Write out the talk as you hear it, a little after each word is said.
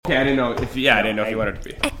Okay, I didn't know if I didn't know if you wanted it to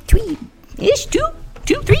be. At 3-ish, 2,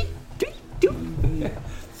 2, 3, 3, 2.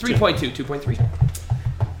 3.2,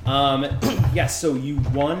 2.3. Yes, so you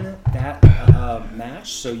won that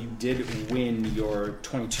match, so you did win your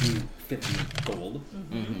 2250 gold.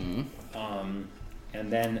 Mm-hmm.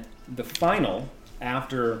 And then the final,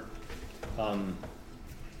 after,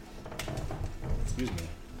 excuse me,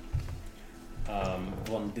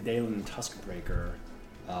 well, the Dalen Tuskbreaker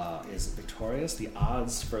is victorious. The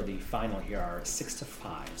odds for the final here are 6-5,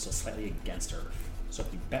 so slightly against her. So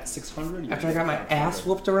if you bet 600, After I got my ass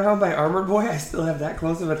whooped around by Armored Boy, I still have that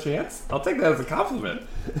close of a chance? I'll take that as a compliment.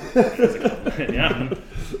 Yeah.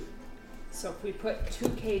 So if we put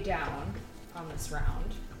 2K down on this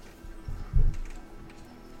round,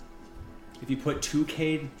 If you put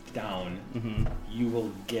 2K down, you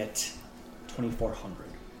will get 2,400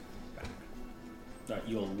 back.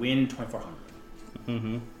 You will win 2,400.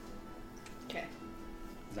 Mm-hmm. okay.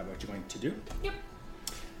 Is that what you're going to do? Yep.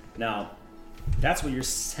 Now, that's what you're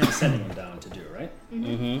sending him down to do, right?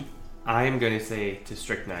 Mm-hmm. I am going to say to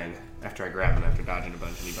Strychnine, after I grab him after dodging a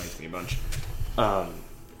bunch and he bites me a bunch,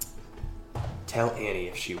 tell Annie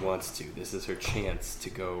if she wants to. This is her chance to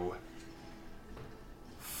go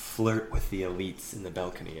flirt with the elites in the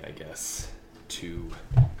balcony, I guess. To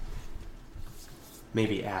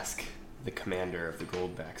maybe ask the commander of the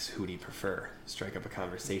Goldbacks who'd he prefer. Strike up a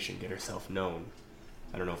conversation, get herself known.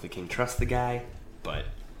 I don't know if the king trusts the guy, but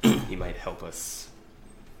he might help us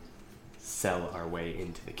sell our way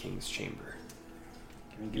into the king's chamber.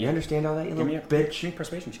 You understand all that, you Give me little a bitch?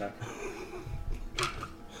 persuasion check.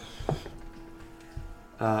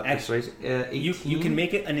 Persuasion. You can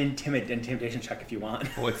make it an intimidation check if you want.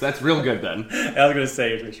 Oh, that's real good then. I was going to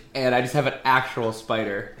say. And I just have an actual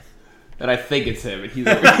spider that I think it's him, and he's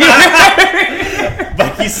over here.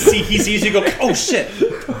 But he sees you go, oh shit.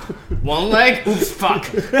 One leg, oops, fuck.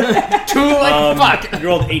 2 leg, fuck. You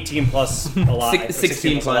rolled 18 plus a lot.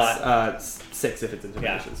 16 plus a lot. 6 if it's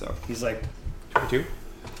intimidation, so. He's like, 2?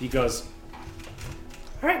 he goes,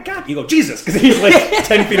 all right, God. You go, Jesus, because he's like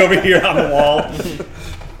 10 feet over here on the wall.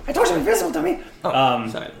 I told you I'm invisible, dummy.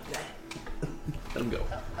 Sorry. Let him go.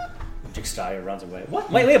 Jigsaw runs away.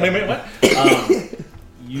 What? Wait, what?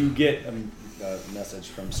 You get a message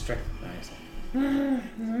from Strick.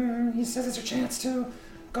 He says it's your chance to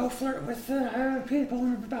go flirt with people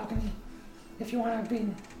on the balcony if you want to be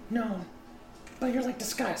known. But you're like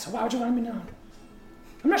disguised, so why would you want to be known?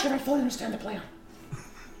 I'm not sure if I fully understand the plan.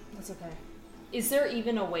 That's okay. Is there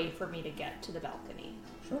even a way for me to get to the balcony?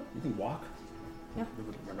 Sure, you can walk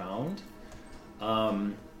around.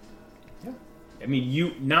 Yeah. I mean,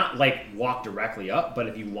 you not like walk directly up, but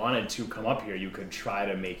if you wanted to come up here, you could try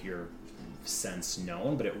to make your sense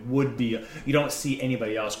known. But it would be you don't see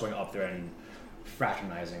anybody else going up there and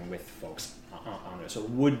fraternizing with folks on there, so it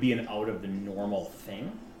would be an out of the normal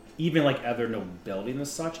thing. Even like other nobility and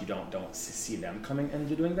such, you don't see them coming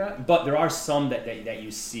and doing that. But there are some that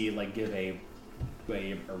you see like give a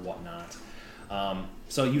wave or whatnot.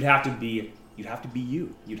 So you'd have to be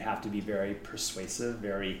you. You'd have to be very persuasive,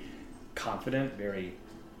 very confident, very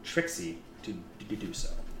tricksy to do so,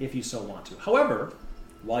 if you so want to. However,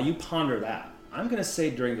 while you ponder that, I'm going to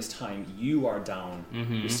say during this time you are down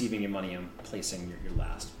receiving your money and placing your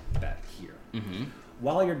last bet here. Mm-hmm.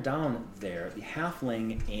 While you're down there, the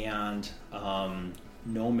halfling and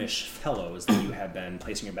gnomish fellows that you have been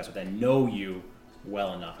placing your bets with and know you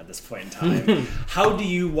well enough at this point in time, how do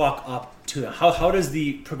you walk up to them? How does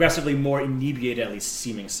the progressively more inebriated, at least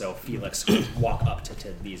seeming so, Felix walk up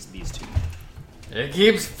to these two? It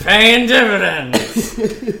keeps paying dividends.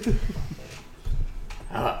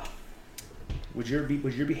 Would your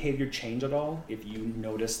behavior change at all if you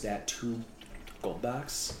notice that 2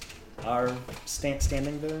 goldbacks are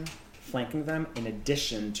standing there, flanking them, in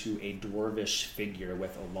addition to a dwarvish figure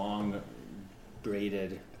with a long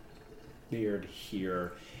braided beard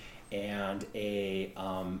here and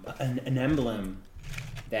an emblem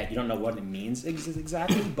that you don't know what it means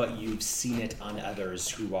exactly, but you've seen it on others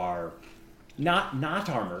who are not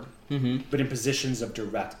armored, but in positions of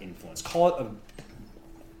direct influence. Call it a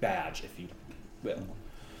badge, if you will.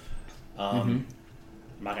 I'm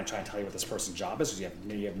not going to try and tell you what this person's job is because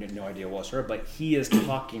you have no idea what's her, but he is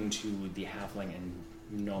talking to the halfling and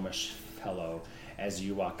gnomish fellow as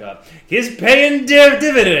you walk up. He's paying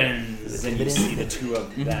dividends! And you see the two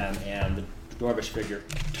of them and the dwarvish figure,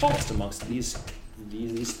 tallest amongst these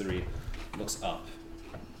 3, looks up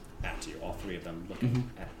at you, all 3 of them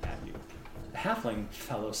looking at you. The halfling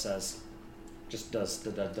fellow says, just does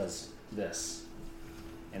this,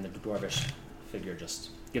 and the dwarvish figure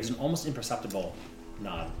just gives an almost imperceptible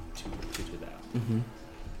nod to that.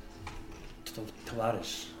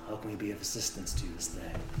 Tovarishch How can we be of assistance to you this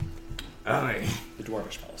day? I The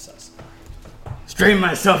dwarvish fellow says. straighten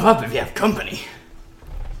myself up if you have company.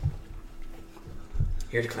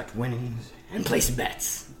 Here to collect winnings and place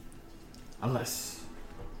bets. Unless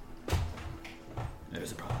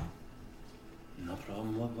there's a problem. No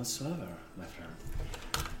problem whatsoever, my friend.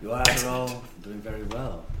 You are, after all, doing very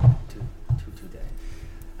well today.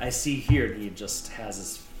 I see here he just has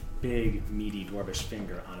this big, meaty dwarvish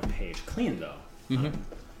finger on a page. Clean, though. On a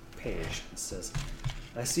page. It says,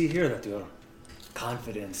 I see here that your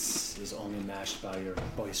confidence is only matched by your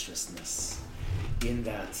boisterousness. In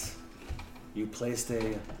that you placed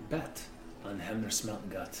a bet on Hemner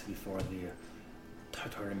Smeltgut before the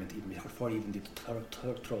tournament, before even the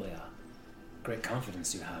Trolia. Great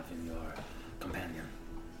confidence you have in your companion.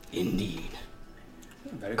 Indeed.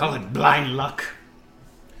 Very Call good. it blind luck.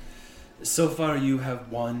 So far, you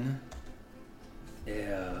have won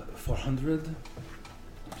 400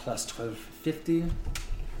 plus 1250,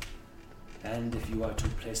 and if you are to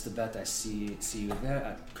place the bet, I see you there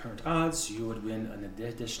at current odds. You would win an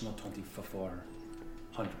additional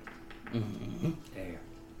 2400. A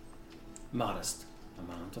modest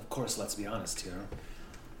amount. Of course, let's be honest here.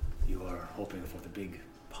 You are hoping for the big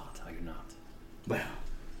pot, are you not? Well,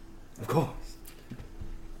 of course.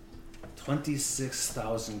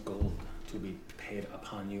 26,000 gold to be paid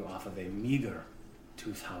upon you off of a meager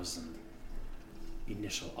 2,000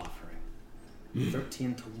 initial offering.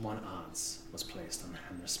 13 to 1 odds was placed on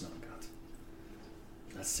Hammer Smeltgut.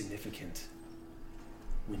 That's significant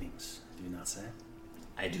winnings, do you not say?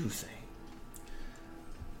 I do say.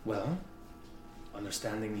 Well,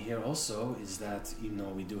 understanding here also is that we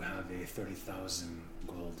do have a 30,000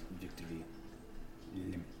 gold victory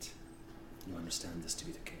limit. You understand this to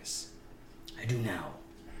be the case? I do now.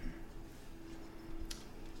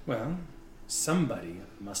 Well, somebody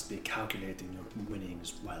must be calculating your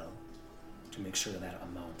winnings well to make sure that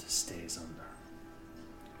amount stays under.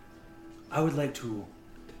 I would like to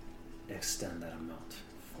extend that amount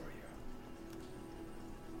for you.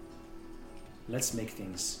 Let's make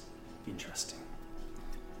things interesting.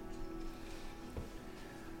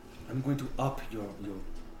 I'm going to up your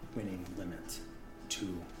winning limit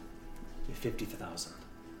to 50,000.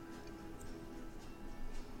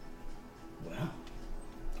 Well,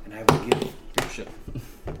 And I will give, shit.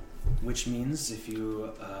 which means if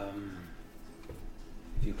you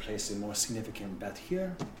place a more significant bet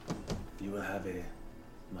here, you will have a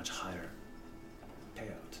much higher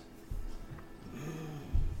payout.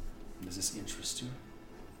 Does this interest you?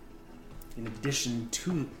 In addition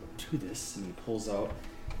to this, and he pulls out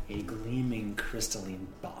a gleaming crystalline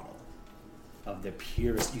bottle of the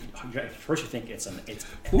purest. At first, you think it's an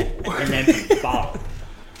empty bottle,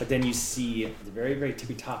 but then you see at the very, very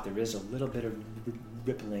tippy top there is a little bit of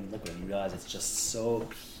rippling liquid, and you realize it's just so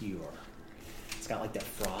pure. It's got like that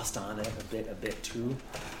frost on it a bit too.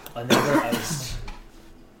 Another iced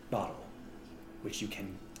bottle, which you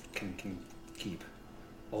can keep,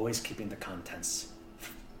 always keeping the contents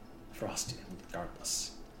frosty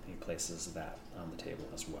regardless. He places that on the table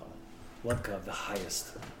as well. Vodka of the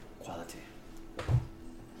highest quality.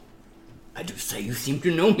 I do say you seem to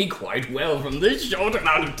know me quite well from this short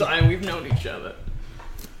amount of time we've known each other.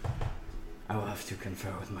 I will have to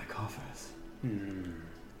confer with my coffers.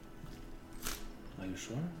 Are you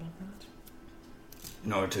sure about that?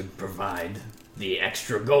 In order to provide the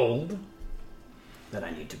extra gold that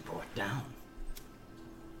I need to pour it down.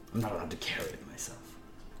 I'm not allowed to carry it myself.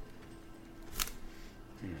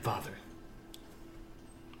 Father,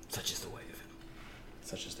 such is the way of him.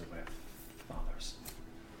 Such is the way of fathers.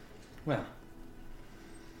 Well,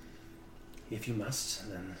 if you must,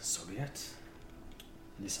 then so be it.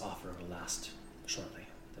 This offer will last shortly.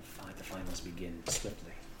 The finals begin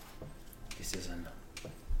swiftly. This is an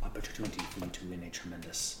opportunity for you to win a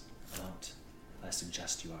tremendous amount. I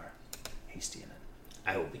suggest you are hasty in it.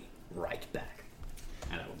 I will be right back.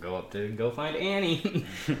 And I will go up to go find Annie.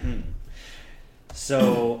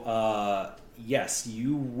 So, yes,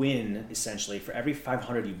 you win essentially. For every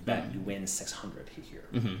 500 you bet, you win 600 here.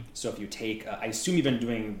 So if you take, I assume you've been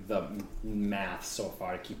doing the math so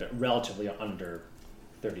far to keep it relatively under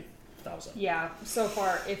 30,000. Yeah, so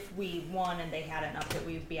far, if we won and they hadn't upped it,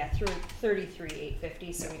 we would be at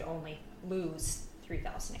 33,850, so we'd only lose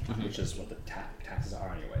 3,800. Which is what the taxes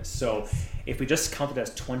are anyways. So if we just counted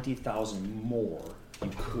as 20,000 more,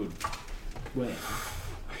 you could win.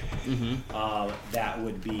 That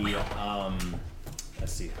would be,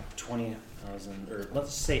 let's see, 20,000, or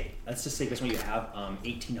let's just say this one you have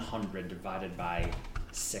 1,800 divided by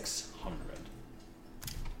 600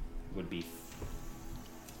 would be.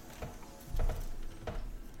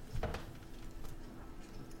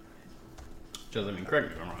 Just, I mean, correct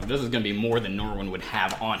me if I'm wrong. This is going to be more than Norwin would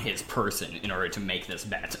have on his person in order to make this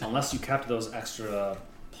bet. Unless you kept those extra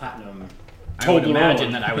platinum. I would Toblerone.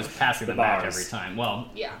 imagine that I was passing The them back bars. every time. Well,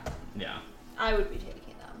 Yeah, yeah, I would be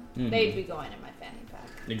taking them. They'd be going in my fanny pack.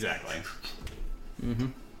 exactly.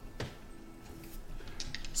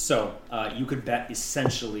 So you could bet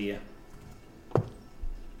essentially.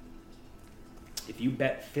 If you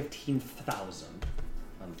bet 15,000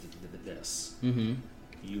 on this,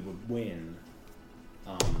 you would win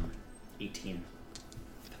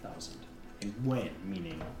 18,000. And win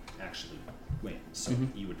meaning actually win. So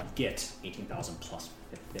you would get 18,000 plus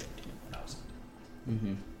 15,000.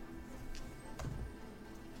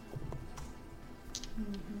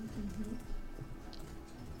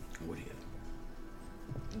 What do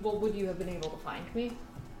you? Well, would you have been able to find me?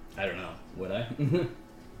 I don't know. Would I?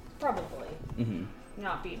 Probably.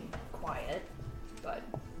 Not being quiet, but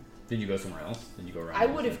Did you go somewhere else? Did you go around? I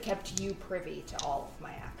would have kept you privy to all of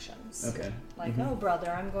my actions. Okay. Like, oh, brother,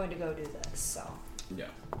 I'm going to go do this, so. Yeah.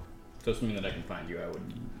 So assuming that I can find you, I would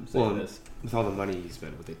say Well, this. with all the money he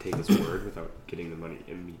spent, would they take his word without getting the money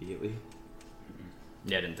immediately?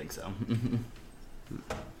 Yeah, I didn't think so.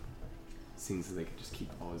 Seems that they could just keep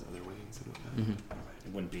all his other winnings and whatnot.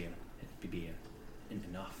 It wouldn't be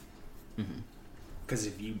enough. Because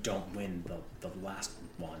if you don't win the last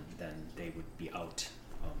one, then they would be out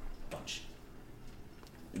a bunch.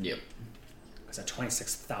 Yep. Because that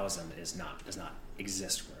 26,000 does not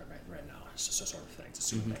exist right now. It's just a sort of thing. It's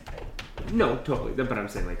assuming they No, totally. But I'm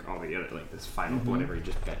saying like all the other, like this final whatever he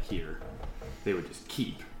just bet here, they would just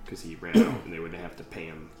keep because he ran out and they wouldn't have to pay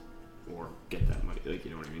him or get that money. Like,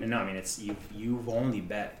 you know what I mean? No, I mean it's you've only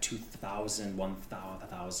bet 2,000,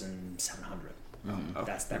 1,700.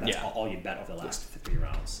 That's Yeah. all you bet over the last 3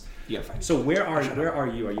 rounds. Yeah, fine. So where are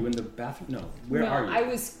you? Are you in the bathroom? No. Where no, are you? I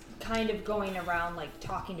was kind of going around, like,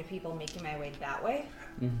 talking to people, making my way that way.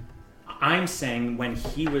 I'm saying when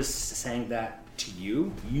he was saying that to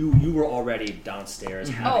you, you were already downstairs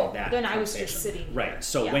having Oh, that. then I was just conversation. sitting Right. here.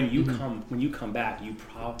 So Yeah. when you come back, you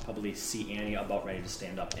probably see Annie about ready to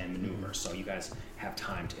stand up and maneuver. So you guys have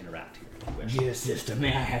time to interact here if you wish. Dear sister, may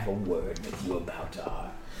I have a word with you about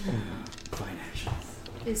our financials?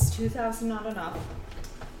 Is 2,000 not enough?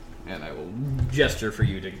 And I will gesture for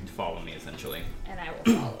you to follow me, essentially. And I will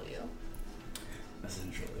follow you.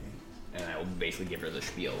 Essentially. And I will basically give her the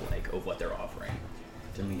spiel, like, of what they're offering.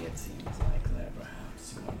 To me, it seems like they're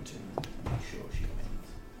perhaps going to make sure she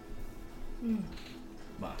wins.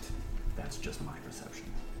 But that's just my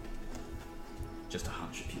perception. Just a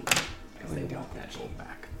hunch, if you will. Because they want that gold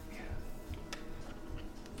back.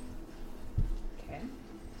 Okay.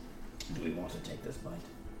 Do we want to take this bite?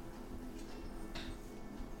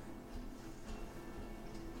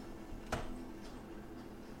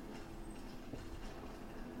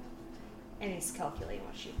 And he's calculating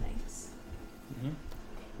what she thinks.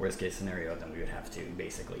 Worst case scenario, then we would have to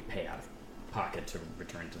basically pay out of pocket to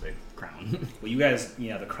return to the crown. Well, you guys,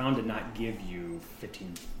 the crown did not give you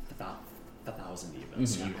 15,000 even,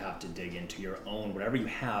 so you have to dig into your own whatever you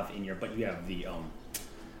have in your. But you have the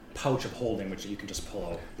pouch of holding, which you can just pull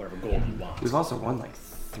out whatever gold you want. We've also won like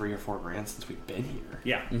 3 or 4 grand since we've been here.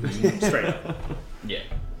 Yeah, straight up. Yeah.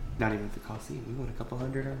 Not even at the Coliseum. We won a couple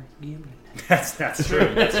hundred our gambling. That's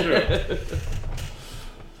true. That's true.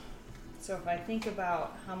 So if I think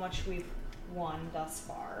about how much we've won thus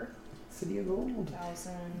far, City of Gold.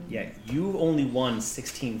 1,000. Yeah, you only won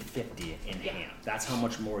 1,650 in Yeah. hand. That's how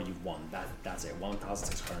much more you've won. That's it.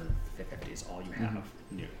 1,650 is all you have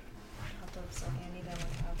new. How those are handy then we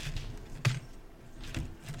have.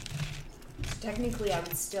 So technically, I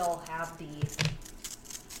would still have the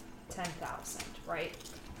 10,000, right?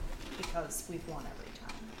 Because we've won every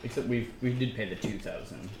time. Except we did pay the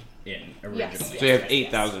 2,000 in originally. Yes. So you have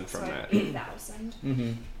 8,000 from so I have that. 8,000.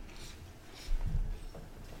 Mm-hmm.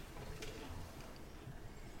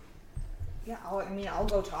 Yeah, I'll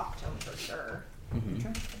go talk to him for sure.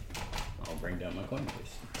 Okay. I'll bring down my coin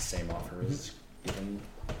case. Same offer is given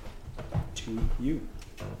to you.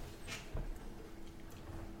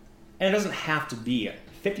 And it doesn't have to be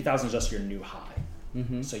 50,000 is just your new high.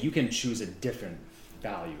 So you can choose a different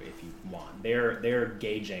value if you want. They're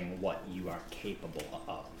gauging what you are capable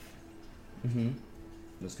of.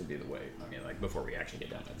 This could be the way. I mean, like before we actually get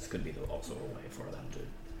down there, this could be also a way for them to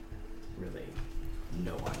really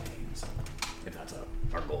know our names, if that's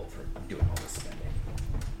our goal for doing all this spending.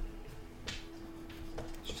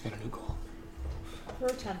 She's got a new goal. Throw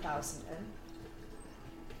 10,000 in.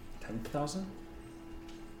 10,000?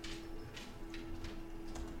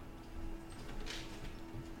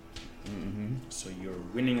 So your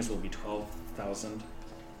winnings will be 12,000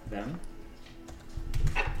 then.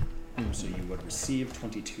 So So you would receive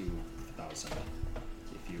 22,000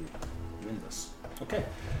 if you win this. Okay.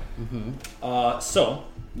 So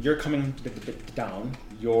you're coming down.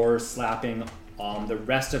 You're slapping the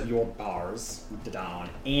rest of your bars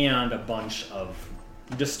down, and a bunch of.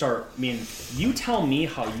 You just start. I mean, you tell me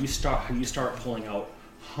how you start pulling out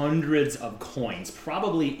hundreds of coins,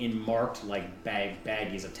 probably in marked like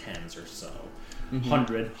baggies of tens or so.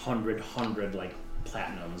 100 like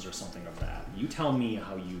platinums or something of that. You tell me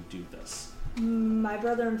how you do this. My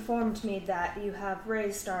brother informed me that you have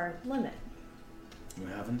raised our limit. You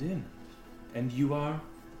have indeed. And you are?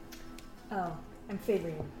 Oh, I'm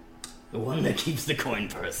favoring The one that keeps the coin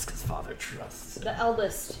purse, because father trusts. the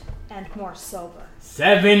eldest and more sober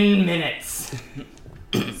 7 minutes.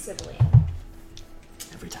 sibling.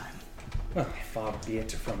 Every time. Well, far be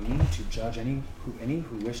it from me to judge any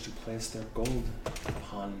who wish to place their gold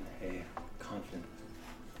upon a confident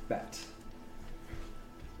bet.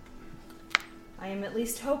 I am at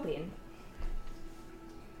least hoping.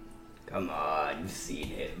 Come on, you've seen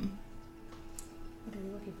him. What are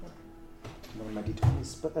you looking for? One of my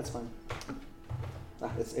d20s, but that's fine.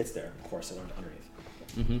 It's there, of course, underneath.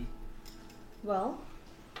 Mm-hmm. Well,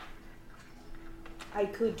 I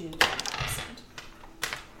could do 10,000.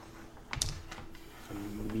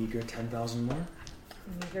 A meager 10,000 more?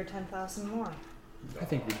 A meager 10,000 more. I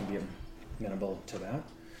think we can be amenable to that.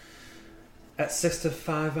 At 6 to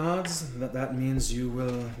 5 odds, that means you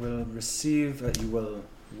will receive, you will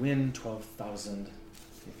win 12,000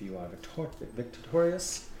 if you are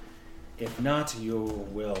victorious. If not, you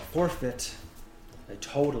will forfeit a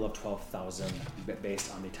total of 12,000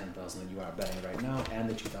 based on the 10,000 that you are betting right now and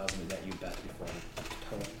the 2,000 that you bet before the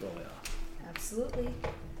total roll it off. Absolutely.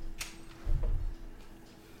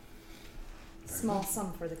 Small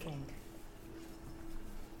sum for the king.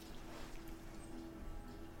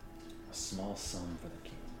 A small sum for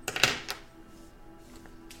the king.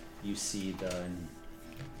 You see the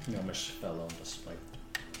gnomish fellow just like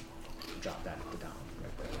drop that down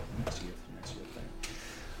right there next to your thing.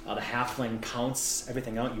 The halfling counts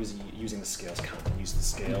everything out using the scales. Use the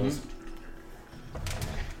scales.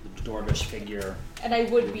 The dwarvish figure. And I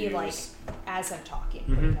would be reviews. like, as I'm talking,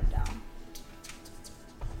 putting them down.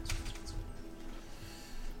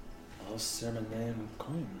 Oh, Sermon name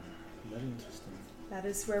coin. Very interesting. That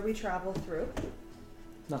is where we travel through.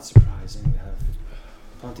 Not surprising. We have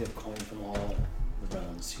plenty of coin from all the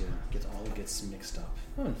realms here. All gets mixed up.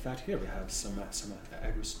 Oh, in fact, here we have some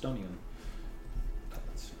Agrustonian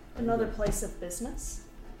puppets. Another place of business.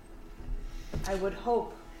 I would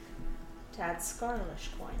hope to add Scarlish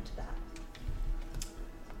coin to that.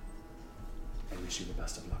 I wish you the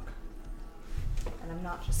best of luck. And I'm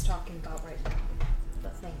not just talking about right now,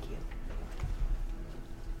 but thank you.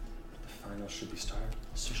 The final should be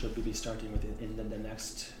starting within the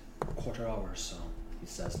next quarter hour or so. He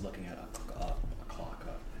says, looking at a clock,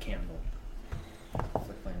 a candle,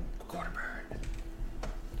 flickering quarter bird.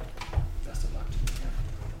 Best of luck to you.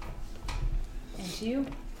 And to you?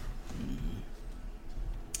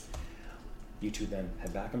 You two then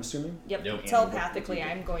head back, I'm assuming? Yep. Yep. Telepathically, And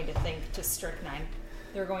what do you I'm going to think to Strychnine.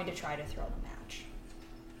 They're going to try to throw the match.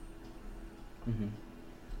 Mm-hmm.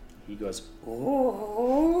 He goes,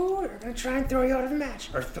 "Oh, they're gonna try and throw you out of the match,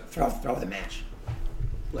 or throw the match.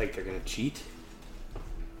 Like they're gonna cheat?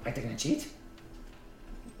 Like they're gonna cheat?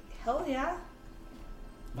 Hell yeah.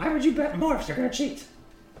 Why would you bet more if they're gonna cheat?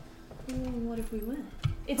 What if we win?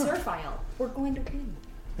 It's her file. We're going to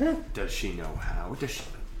win. Does she know how? Does she?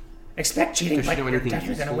 Expect cheating, Does she but know you're anything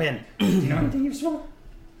definitely useful? gonna win. Do you know anything useful?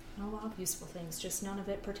 A lot of useful things, just none of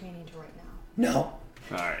it pertaining to right now. No.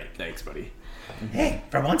 All right, thanks, buddy. Hey,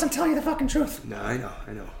 for once I'm telling you the fucking truth. No, I know.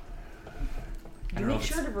 You don't know make if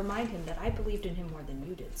sure it's- to remind him that I believed in him more than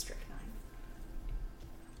you did, Strychnine.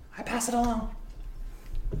 I pass it along.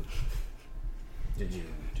 Did you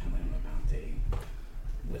tell him about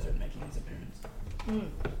the wizard making his appearance?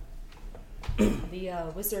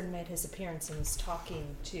 The wizard made his appearance and was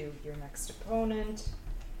talking to your next opponent.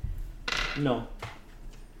 No.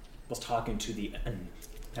 Was talking to the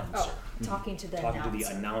announcer. Talking to the Talking announcer. to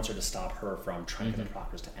the announcer to stop her from trying to get the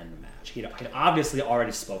proctors to end the match. He'd obviously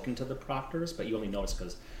already spoken to the proctors, but you only noticed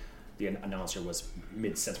because the announcer was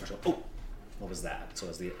mid-sentence. Oh, what was that? So it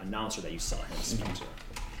was the announcer that you saw him speak to.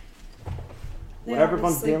 They Whatever Von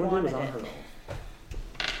obviously Dalen did was wanted on her it. own.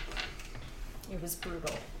 It was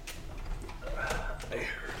brutal. I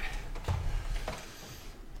heard.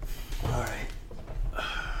 All right.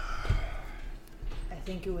 I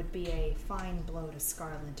think it would be a fine blow to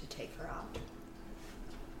Scarlin to take her out.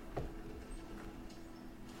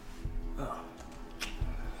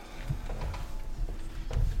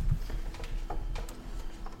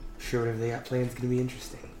 sure whatever they got planned is going to be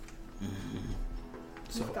interesting.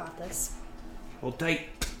 So, You've got this. hold tight.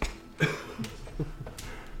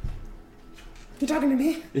 You talking to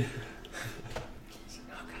me?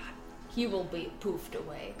 He will be poofed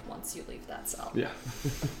away once you leave that cell. Yeah.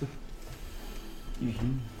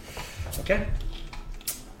 Okay.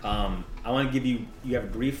 I want to give you have a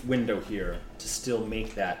brief window here to still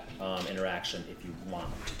make that interaction if you want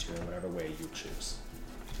to, in whatever way you choose.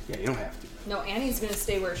 Yeah, you don't have to. No, Annie's gonna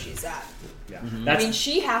stay where she's at. Yeah. I mean,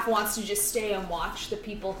 she half wants to just stay and watch the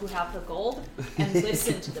people who have the gold and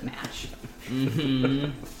listen to the match.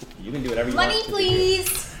 You can do whatever you Money, want.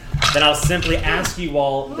 please. Then I'll simply ask you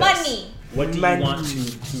all this. Money. What do Money. you want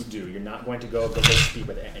to do? You're not going to go speak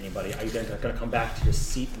with anybody. Are you then going to come back to your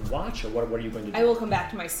seat and watch, or what are you going to do? I will come back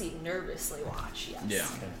to my seat and nervously watch. Yes.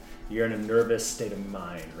 Yeah. Okay. You're in a nervous state of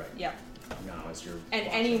mind right Yep. now as you're And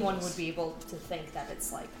watching anyone this. would be able to think that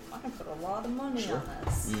it's like, I can put a lot of money Sure. on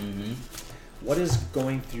this. What is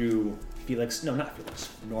going through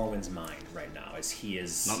Norwin's mind right now as he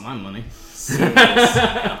is Not my money. seeing this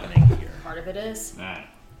happening here? Part of it is. Alright.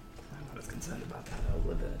 I'm not as concerned about that. I'll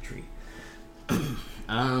live in a tree.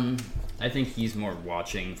 I think he's more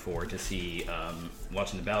watching to see,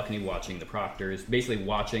 watching the balcony, watching the proctors, basically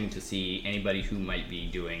watching to see anybody who might be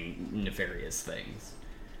doing nefarious things.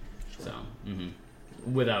 Sure. So,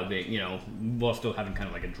 without being, while still having kind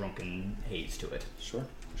of like a drunken haze to it. Sure.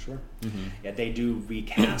 Yeah, they do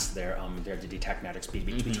recast their detect magic speed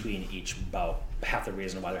between each bout. Half the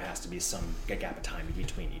reason why there has to be some gap of time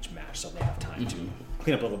between each match, so they have time to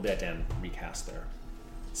clean up a little bit and recast their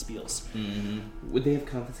spiels. Would they have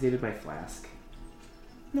confiscated my flask?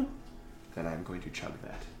 No. Then I'm going to chug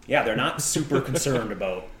that. Yeah, they're not super concerned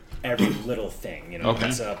about every little thing. Okay.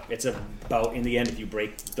 It's about in the end, if you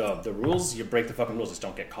break the rules, you break the fucking rules. Just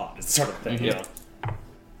don't get caught. It's the sort of thing. You know.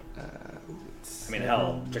 I mean,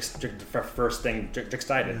 hell, first thing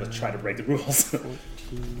Drix did was try to break the rules.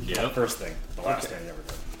 Yep. First thing, the last thing I ever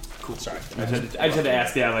did. Cool. Sorry. I just had to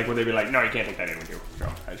ask, like, would they be like, no, you can't take that in with you. So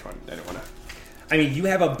I didn't want to. I mean, you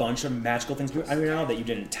have a bunch of magical things now that you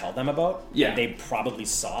didn't tell them about. Yeah. That they probably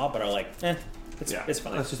saw, but are like, it's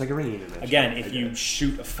fine. That's just like a ringing image. Again, if you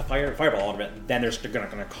shoot a fireball out of it, then they're going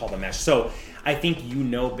to call the match. So I think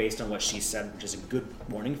based on what she said, which is a good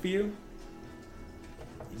warning for you,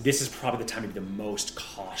 this is probably the time to be the most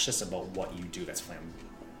cautious about what you do that's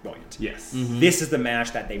flamboyant. Yes. This is the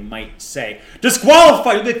match that they might say,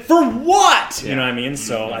 disqualified! Like, for what? You know what I mean?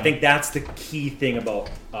 So I think that's the key thing about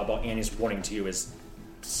Annie's warning to you is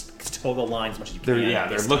toe the line as much as you can.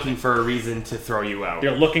 They're looking for a reason to throw you out.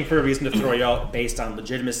 They're looking for a reason to throw you out based on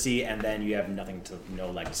legitimacy, and then you have no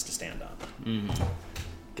legs to stand on.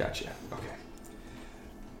 Gotcha. Okay.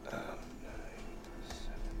 9 + 7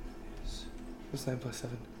 is... What's 9 +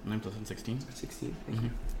 7? 9 + 7, 16. 16. Thank you.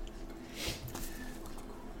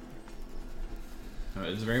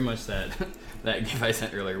 It's very much that GIF I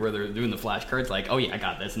sent earlier where they're doing the flashcards, like, oh yeah, I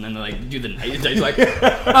got this, and then they like do the night dice, like, you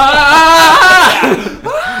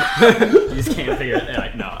just can't figure it.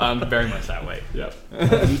 Like, no, I'm very much that way. Yep.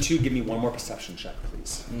 You two, give me one more perception check,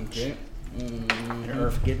 please. Okay. And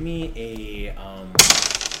Irf, give me a I've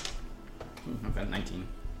got 19.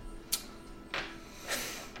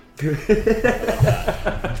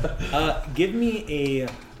 give me a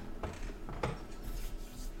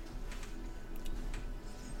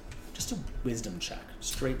just a wisdom check.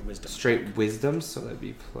 Straight wisdom. Straight wisdom, so that'd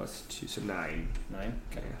be +2, so 9. 9.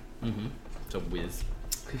 Okay. So whiz.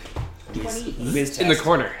 20. Wiz In the test.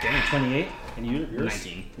 corner. 28. And yours?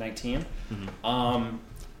 19. 19.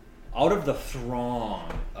 Out of the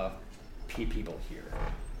throng of people here,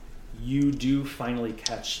 you do finally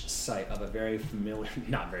catch sight of a very familiar,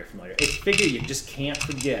 not very familiar, a figure you just can't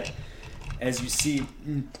forget as you see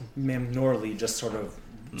Ma'am Norley just sort of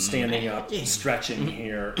standing up, stretching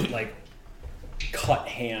here, like cut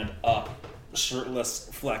hand up, shirtless,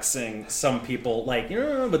 flexing. Some people like,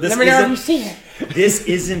 but this this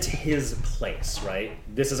isn't his place, right?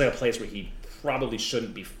 This is like a place where he probably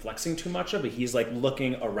shouldn't be flexing too much of, but he's like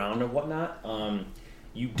looking around and whatnot.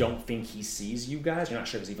 You don't think he sees you guys. You're not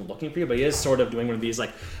sure if he's even looking for you, but he is sort of doing one of these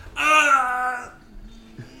like,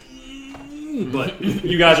 but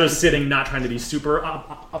you guys are sitting, not trying to be super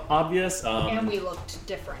obvious. And we looked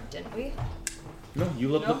different, didn't we? No, you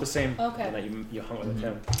look No? the same. Okay. That you hung with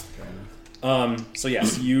him. So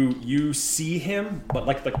yes, you see him, but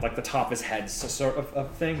like the top of his head sort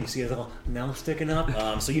of thing. You see his little mouth sticking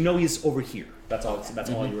up. So you know he's over here. That's all. That's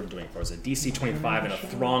all you were doing for. It's a DC 25 and a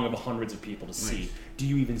throng of hundreds of people to see. Do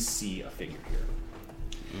you even see a figure here?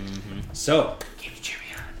 So,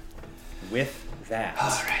 with that,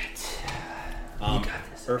 All right. You got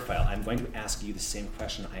this. Urfael, I'm going to ask you the same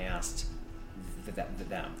question I asked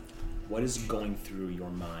them. What is going through your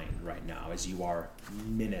mind right now as you are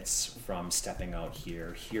minutes from stepping out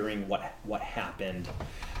here, hearing what happened?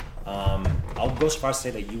 I'll go so far as to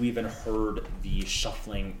say that you even heard the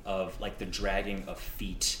shuffling of, like, the dragging of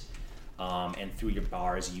feet, and through your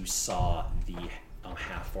bars you saw the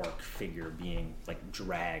half-orc figure being, like,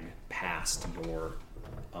 dragged past your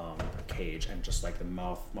cage, and just like the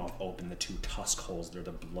mouth open, the two tusk holes there,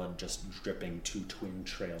 the blood just dripping, two twin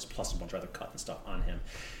trails, plus a bunch of other cut and stuff on him.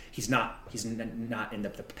 He's not in the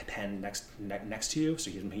pen next to you,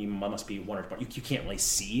 so he must be one or two. You can't really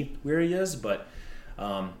see where he is, but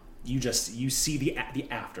you see the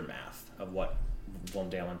aftermath of what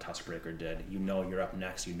Vondale and Tuskbreaker did. You know you're up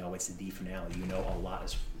next. You know it's the finale. You know a lot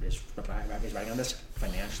is riding on this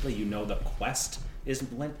financially. You know the quest is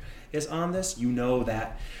on this. You know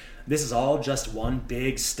that this is all just one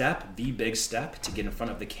big step, the big step to get in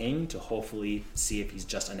front of the king, to hopefully see if he's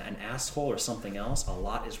just an asshole or something else. A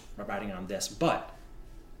lot is riding on this, but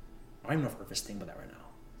I don't even know if Urf is thinking about that right now.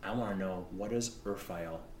 I want to know, what is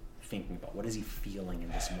Urfael thinking about? What is he feeling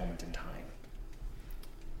in this moment in time?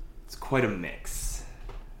 It's quite a mix.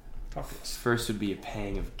 Talk to us. First would be a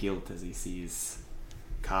pang of guilt as he sees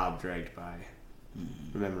Cobb dragged by,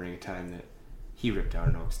 remembering a time that he ripped out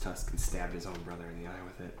an oak's tusk and stabbed his own brother in the eye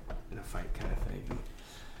with it in a fight, kind of thing.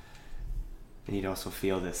 And he'd also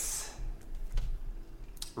feel this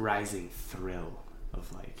rising thrill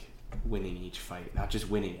of, like, winning each fight. Not just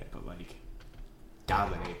winning it, but, like,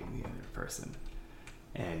 dominating the other person.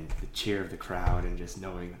 And the cheer of the crowd, and just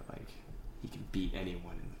knowing that, like, he can beat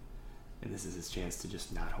anyone, and this is his chance to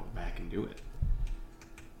just not hold back and do it.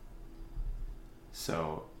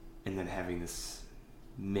 So, and then having this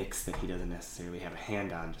mix that he doesn't necessarily have a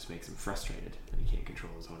hand on just makes him frustrated that he can't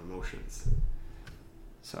control his own emotions.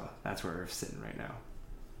 So that's where Earth's sitting right now.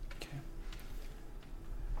 Okay.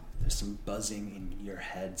 There's some buzzing in your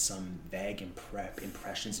head, some vague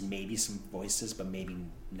impressions, maybe some voices, but maybe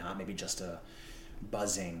not. Maybe just a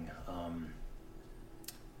buzzing.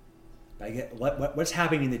 But I get what's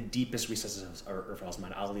happening in the deepest recesses of Urfael's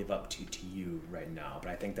mind. I'll leave up to you right now.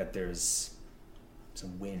 But I think that there's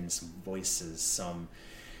some winds, some voices, some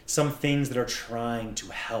things that are trying to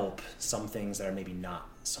help, some things that are maybe not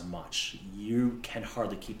so much. You can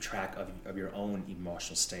hardly keep track of your own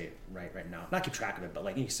emotional state right now. Not keep track of it, but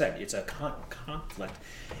like you said, it's a conflict,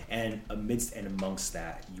 and amidst and amongst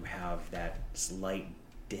that, you have that slight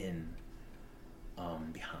din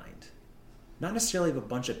behind. Not necessarily of a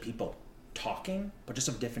bunch of people talking, but just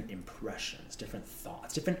of different impressions, different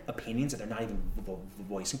thoughts, different opinions that they're not even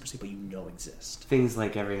voicing per se, but you know exist. Things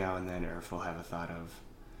like every now and then Earth will have a thought of,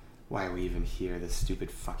 why are we even here? This stupid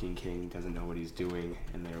fucking king doesn't know what he's doing,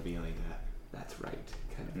 and there'll be like a, that's right,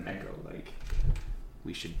 kind of echo, like,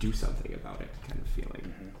 we should do something about it kind of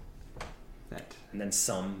feeling. That. And then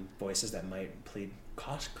some voices that might plead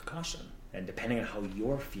caution, and depending on how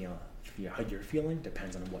you're feeling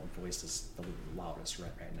depends on what voice is the loudest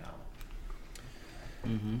right now.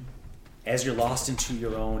 As you're lost into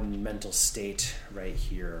your own mental state right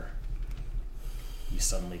here, you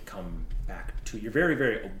suddenly come back to, you're very,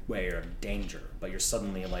 very aware of danger, but you're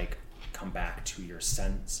suddenly like come back to your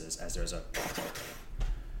senses as there's a,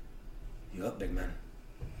 you up, big man?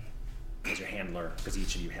 As your handler, because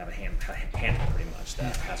each of you have a handler pretty much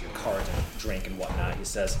that has your cards and drink and whatnot. He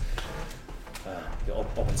says, he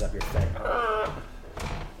opens up your thing.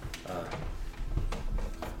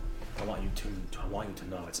 I want you to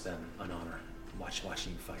know it's been an honor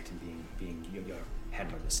watching you fight and being your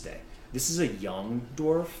handler this day. This is a young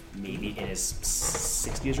dwarf, maybe in his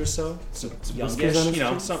 60s or so youngish, you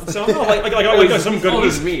know. Some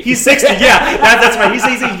good. He's 60. Yeah, that's right.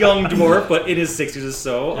 He's a young dwarf, but in his 60s or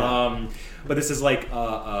so. But this is like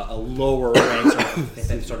a lower rank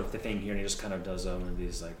sort of thing here, and he just kind of does one of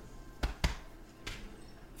these like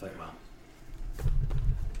well.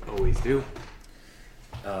 Always do.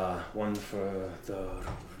 One for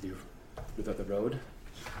the road.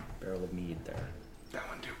 Barrel of mead there. That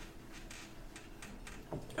one too.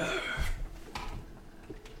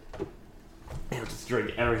 I'll just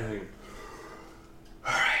drink everything.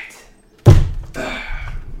 Alright.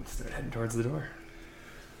 Start heading towards the door.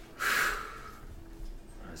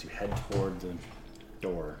 As you head toward the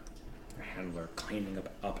door, your handler cleaning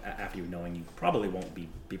up after you, knowing you probably won't be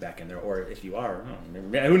back in there, or if you are,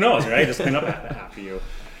 who knows, right? Just clean up after you.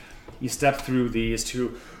 You step through these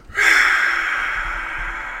two.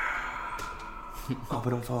 Oh, but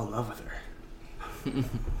don't fall in love with her.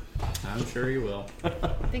 I'm sure you will.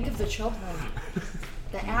 Think of the children.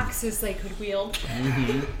 The axes they could wield.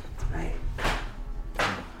 Right.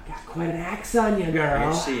 Got Quite an axe on you,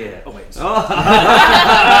 girl. Here she is. Oh, wait. That's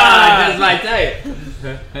my type.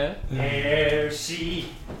 There she.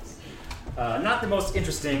 Not the most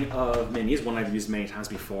interesting of minis, one I've used many times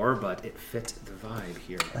before, but it fit the vibe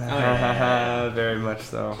here. Very much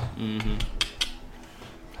so. Mm-hmm.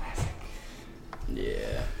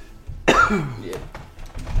 Yeah.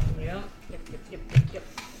 Yeah. Yep.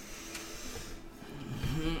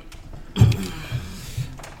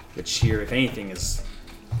 The cheer, if anything, is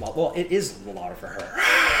well, it is louder for her.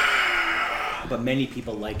 But many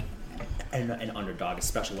people like an underdog,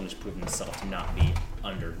 especially when it's proven itself to not be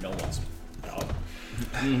under no one's dog.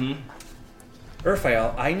 Mm-hmm.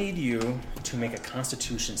 Urfael, I need you to make a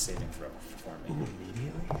Constitution saving throw for me.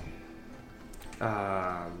 Immediately.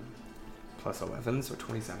 Plus 11, so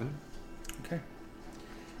 27. Okay.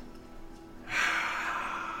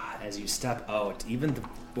 As you step out, even the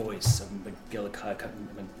voice of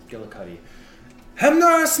McGillicuddy,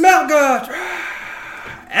 Hemner Smeltgut!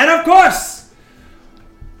 And of course,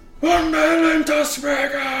 Unmailing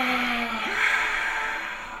Tuskbreaker!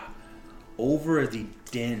 Over the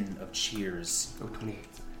din of cheers. Oh, 28.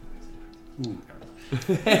 Ooh.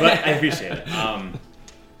 But I appreciate it.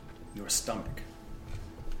 Your stomach.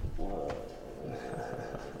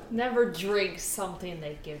 Never drink something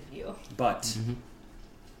they give you. But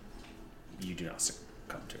you do not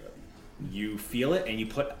succumb to it. You feel it and you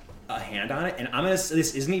put a hand on it, and I'm gonna.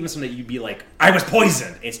 This isn't even something that you'd be like, I was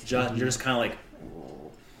poisoned. It's just you're just kind of like.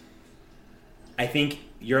 I think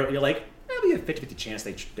you're like maybe a 50-50 chance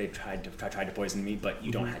they tried to poison me, but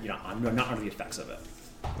you don't. I'm not under the effects of it.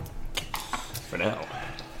 For now.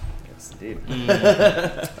 Yes, indeed.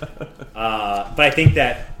 But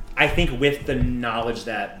I think with the knowledge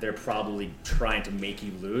that they're probably trying to make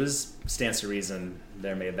you lose, stands to reason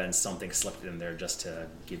there may have been something slipped in there just to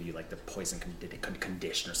give you like the poison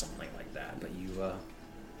condition or something like that. But you,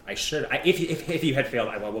 if you had failed,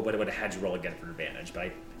 I would have had you roll again for advantage.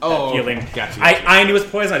 But feeling, gotcha. I knew it was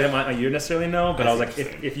poison. I didn't want you to necessarily know, but I was like,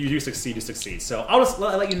 if you do succeed, you succeed. So I'll just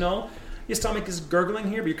let you know your stomach is gurgling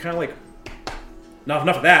here, but you're kind of like, not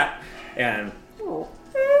enough of that, and.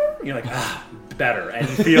 You're like, better, and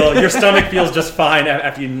you feel your stomach feels just fine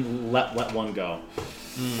after you let one go.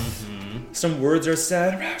 Mm-hmm. Some words are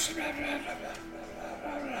said,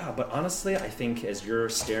 but honestly, I think as you're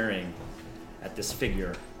staring at this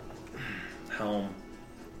figure, helm,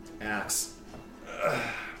 axe,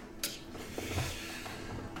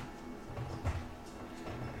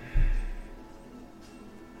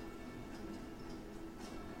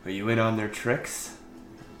 Are you in on their tricks?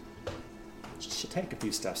 should take a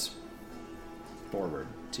few steps forward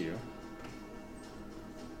to you.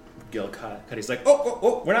 Gillicuddy's like,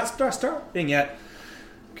 oh, we're not starting yet.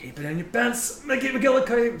 Keep it in your pants.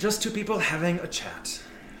 McGillicuddy, just two people having a chat.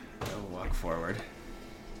 I'll walk forward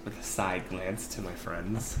with a side glance to my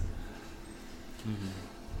friends.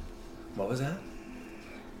 What was that?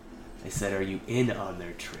 I said, are you in on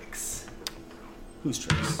their tricks? Whose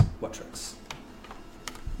tricks? What tricks?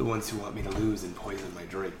 The ones who want me to lose and poison my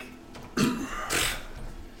drink.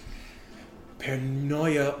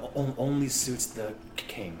 Paranoia only suits the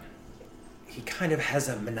king. He kind of has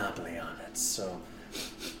a monopoly on it, so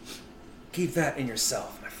keep that in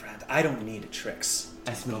yourself, my friend. I don't need tricks.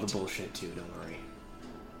 I smell the bullshit too, don't worry.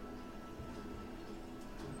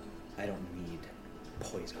 I don't need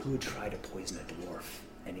poison. Who would try to poison a dwarf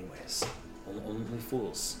anyways? Only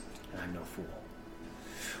fools, and I'm no fool.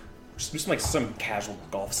 Just like some casual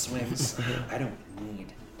golf swings. I don't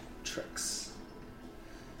need tricks.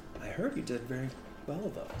 I heard you did very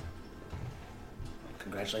well, though.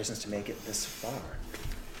 Congratulations to make it this far.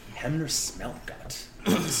 Hemner Smeltgut.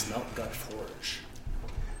 Smeltgut Forge.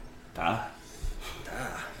 Ah.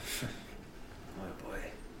 Oh boy.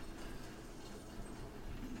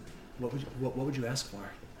 What would you ask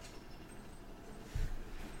for?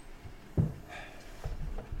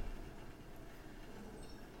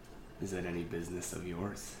 Is that any business of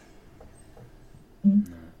yours? No.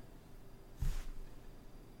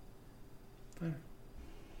 Fine.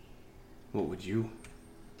 What would you?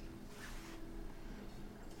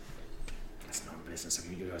 That's no business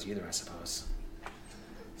of you guys either, I suppose.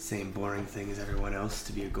 Same boring thing as everyone else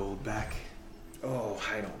to be a goldback. Oh,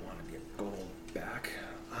 I don't want to be a goldback.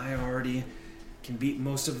 I already can beat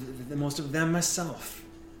most of them myself.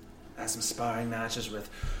 Had some sparring matches with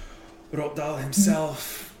Rodal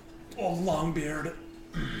himself. Oh, Longbeard.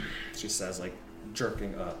 She says, like,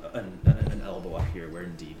 jerking an elbow up here, where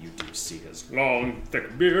indeed you do see his long,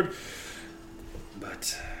 thick beard.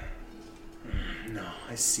 But no,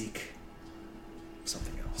 I seek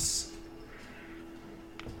something else.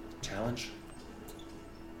 Challenge?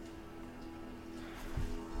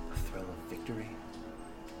 A victory.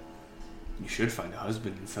 You should find a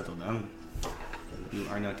husband and settle down. You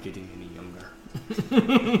are not getting any younger.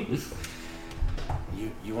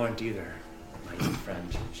 You aren't either, my young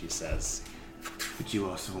friend, she says. But you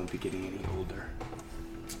also won't be getting any older.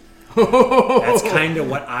 That's kind of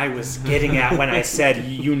what I was getting at when I said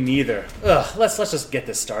you neither. Ugh, let's just get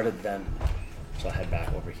this started then. So I'll head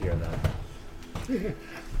back over here then.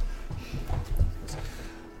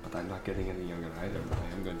 But I'm not getting any younger either, but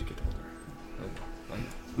I am going to get older.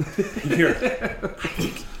 Here. I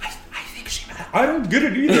think she meant I don't get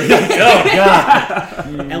it either. Oh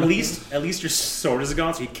god. At least your sword is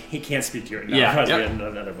gone, so he can't speak to you right now. Yeah. Yep.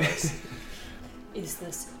 Another voice. Is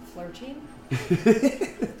this flirting?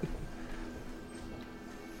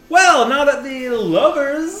 Well, now that the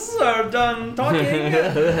lovers are done talking,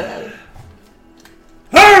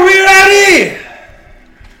 are we ready?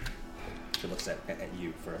 She looks at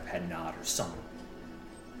you for a head nod or some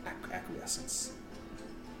acquiescence.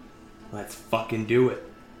 Let's fucking do it.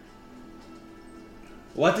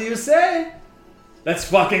 What do you say? Let's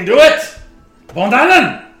fucking do it! Von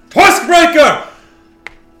Dalen! Tuskbreaker!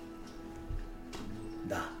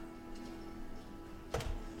 Nah.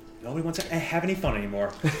 Nobody wants to have any fun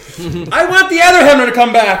anymore. I want the other Hammer to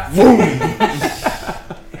come back! Boom!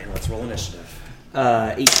 And let's roll initiative.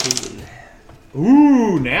 18.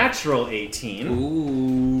 Ooh, natural 18.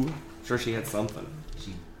 Ooh. Sure she had something.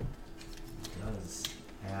 She does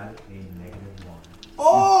add a -1.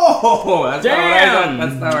 Oh! That's Damn!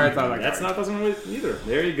 That's not where I thought That's not doesn't either.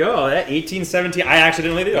 There you go. That 18, 17. I actually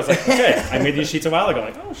didn't leave it. I was like, okay. I made these sheets a while ago.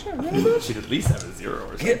 Like, oh shit, really good. She'd at least have a 0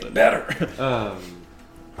 or something. Get better.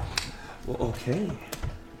 Well, okay.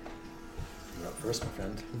 You're up first, my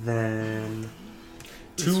friend. Then...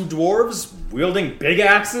 2 dwarves wielding big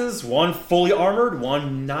axes, one fully armored,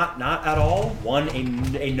 one not at all, one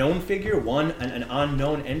a known figure, one an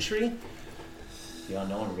unknown entry. The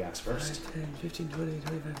unknown reacts first. 10, 15, 20,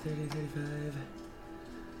 25, 30, 35.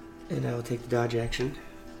 And I will take the dodge action.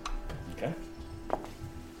 Okay.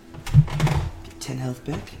 Get 10 health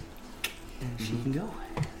back. And she can go.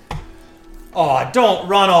 Oh, don't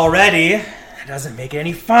run already. That doesn't make it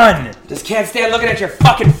any fun. Just can't stand looking at your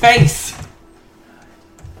fucking face!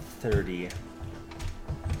 30.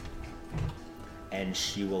 And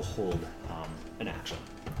she will hold an action.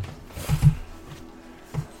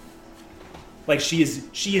 Like she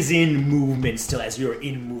is in movement still as you're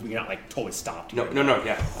in movement, you're not like totally stopped. No,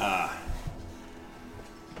 yeah.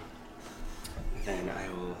 Then I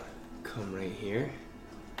will come right here.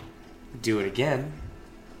 Do it again.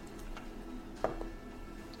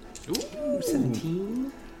 Ooh,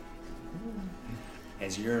 17.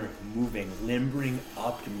 As you're moving, limbering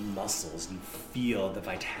up your muscles, you feel the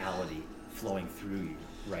vitality flowing through you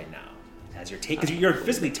right now. As you're taking, you're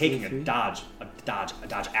physically taking a dodge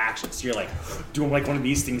action. So you're like doing like one of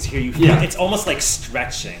these things here. You feel it's almost like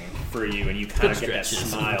stretching for you, and you kind of get that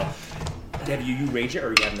smile. Have you raged yet,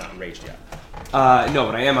 or you have not raged yet? No,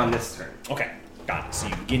 but I am on this turn. Okay, got it. So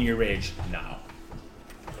you begin your rage now.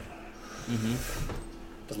 Mm-hmm.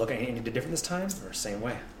 Does it look any different this time, or same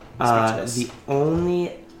way? The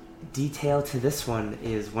only detail to this one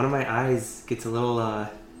is one of my eyes gets a little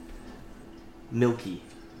milky,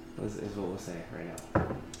 is what we'll say right now.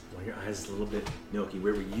 Well, your eyes is a little bit milky.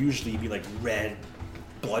 Where we usually be like red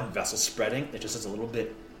blood vessels spreading, it just is a little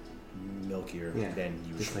bit milkier than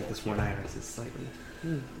usual. Just like this one iris is slightly.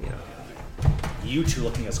 You two,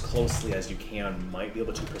 looking as closely as you can, might be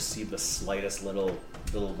able to perceive the slightest little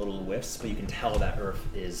whiffs, but you can tell that Earth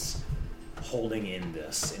is holding in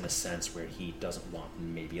this in a sense where he doesn't want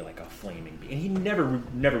maybe like a flaming beacon. And he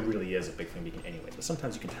never really is a big flaming beacon anyway, but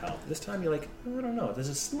sometimes you can tell. This time you're like, I don't know, there's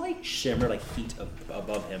a slight shimmer, like heat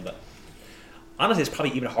above him, but honestly it's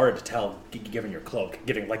probably even harder to tell given your cloak,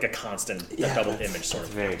 giving like a constant double image sort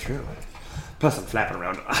of. That's very true. Plus I'm flapping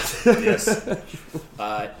around a lot. Yes.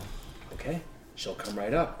 Okay, she'll come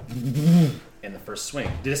right up. In the first swing.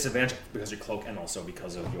 Disadvantage because of your cloak and also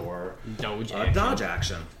because of your dodge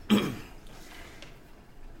action.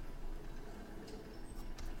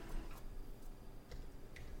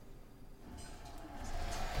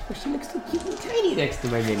 She looks so cute and tiny next to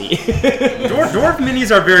my mini. Dwarf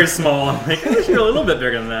minis are very small. I'm like, I wish you were a little bit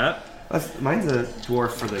bigger than that. Mine's a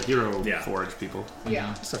dwarf for the hero Yeah. forge people.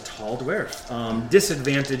 Yeah. It's a tall dwarf.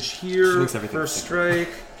 Disadvantage here. She makes everything First simple.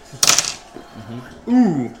 strike.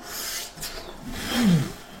 Ooh.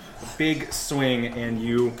 Big swing, and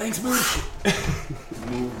you Thanks, Mooch.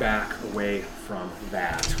 move back away from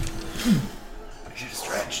that. I should have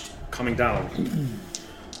stretched. Coming down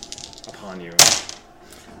upon you.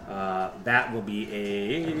 That will be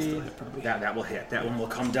that will hit. That one will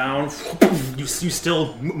come down. You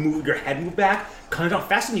still move your head, move back, come down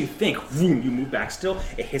faster than you think. Vroom, you move back still.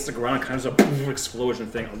 It hits the ground, kind of a explosion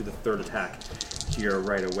thing. I'll do the third attack to your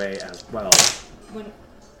right away as well. Would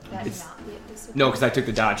that not be a disadvantage? No, because I took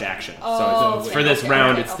the dodge action. Oh, so okay, for this okay,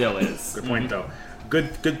 round, okay, it still is. Good point though.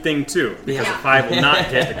 Good thing too, because Yeah. the 5 will not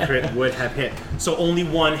hit. The crit would have hit. So only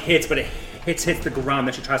one hits, but it hits the ground.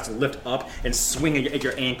 Then she tries to lift up and swing at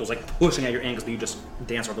your ankles, like pushing at your ankles, but you just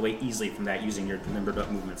dance all the way easily from that using your limbered up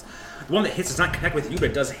movements. The one that hits does not connect with you,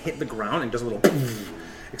 but it does hit the ground and does a little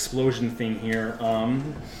explosion thing here.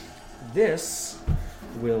 This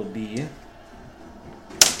will be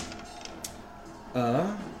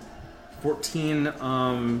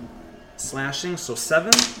 14 slashing, so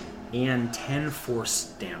 7 and 10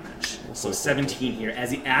 force damage. So 17 here. As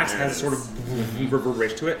the axe has sort of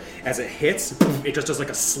reverberation to it, as it hits, it just does like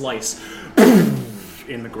a slice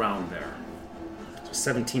in the ground there. So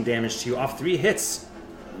 17 damage to you off 3 hits.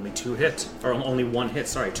 Only 2 hit, or only 1 hit.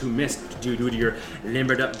 Sorry, 2 missed due to your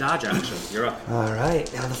limbered up dodge action. You're up. All right,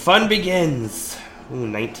 now the fun begins. Ooh,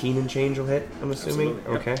 19 and change will hit, I'm assuming.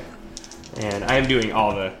 Absolutely, yep. Okay. And I am doing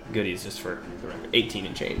all the goodies just for the record. 18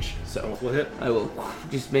 and change. So Both will hit. I will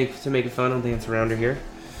just make it fun. I'll dance around her here.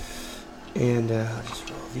 And I'll just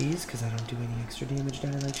roll these because I don't do any extra damage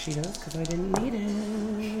die like she does because I didn't need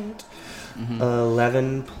it.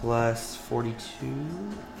 11 plus 42.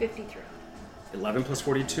 53. 11 plus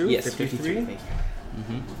 42? Yes, 53. 53.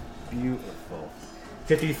 Beautiful.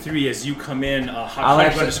 53 as you come in. How I'll are you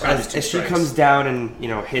actually, going to describe these as 2 she strikes? comes down and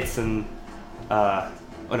hits and oh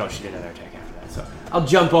no, she did another attack after that. So I'll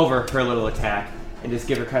jump over her little attack and just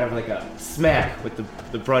give her kind of like a smack with the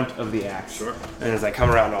brunt of the axe. Sure. And as I come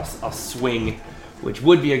around, I'll swing, which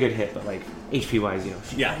would be a good hit, but like HP wise,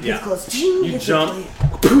 she Yeah. close. You jump,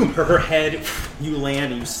 boom, her head, you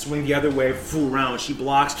land, and you swing the other way, around. She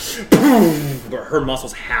blocks, boom, but her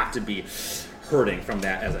muscles have to be hurting from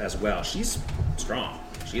that as well. She's strong.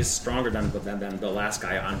 She is stronger than the last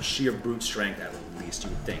guy on sheer brute strength, at least, you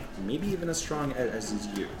would think. Maybe even as strong as is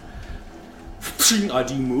you. Do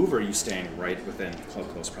you move, or are you staying right within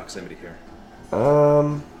close proximity here?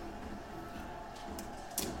 For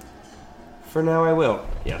now, I will.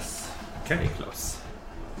 Yes. Okay. Very close.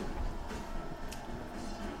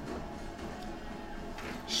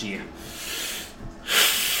 She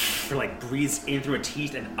breathes in through her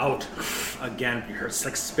teeth and out again. Her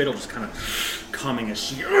like spittle just kind of coming as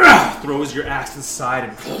she throws your axe to the side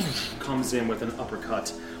and comes in with an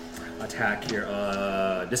uppercut attack here.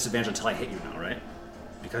 Disadvantage until I hit you now, right?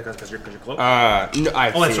 Because you're cloaked. No, I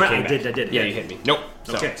Oh, that's see it right, came I back. did Yeah, hit. you hit me. Nope.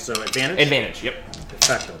 So. Okay, so advantage. Advantage. Yep.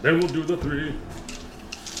 Perfecto. Then we'll do the 3.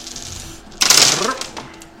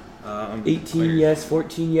 18 yes,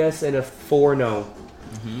 14 yes, and a 4 no.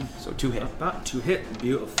 So 2 hit. About 2 hit.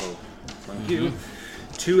 Beautiful. Thank you.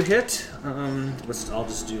 2 hit. I'll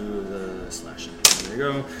just do the slashing. There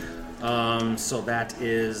you go. So that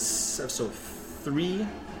is 3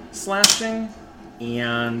 slashing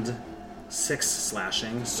and 6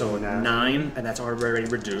 slashing. So 9, and that's already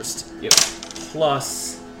reduced. Yep.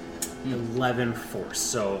 Plus 11 force.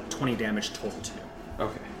 So 20 damage total to you.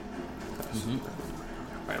 Okay.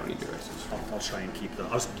 I don't need the rest. I'll try and keep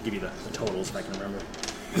I'll just give you the totals if I can remember.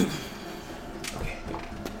 Okay.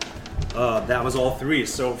 That was all 3.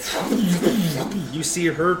 So you see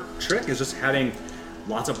her trick is just having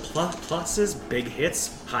lots of pluses, big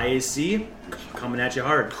hits, high AC, coming at you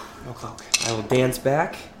hard. No cloak. I will dance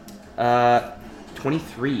back.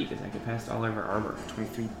 23. Does that get past all of her armor?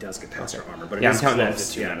 23 does get past her armor, but it Yeah, is I'm counting that close.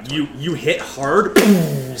 as a 2 Yeah, out of you hit hard,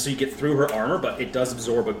 so you get through her armor, but it does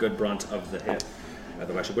absorb a good brunt of the hit.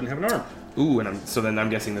 Otherwise, she wouldn't have an arm. Ooh, and I'm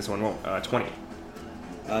guessing this one won't. 20.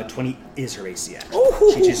 20 is her AC.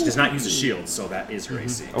 Actually. She just does not use a shield, so that is her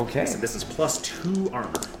AC. Okay. So this is plus 2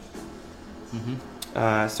 armor.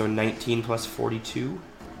 So 19 plus 42.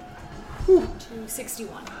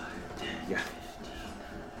 61. Yeah.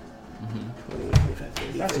 20, 25,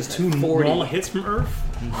 30, That's just 35, 2 40. normal hits from Earth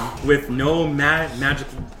with no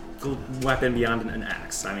magical weapon beyond an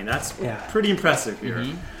axe. I mean, that's pretty impressive here.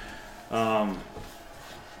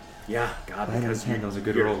 Yeah, God, 9 out of because 10, those are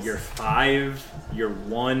good you're, rolls. You're 5, you're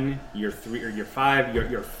 1, you're 3, or you're 5,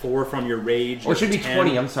 you're 4 from your rage. Oh, it should be you're 10.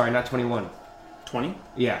 20. I'm sorry, not 21. 20?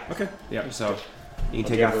 Yeah. Okay. Yeah. So you can I'll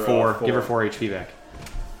take give out her, 4. 4. Give her 4 HP back.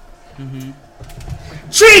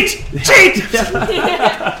 Cheat!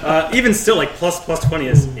 Even still, like plus 20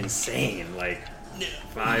 is insane. Like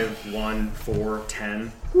 5, 1, 4,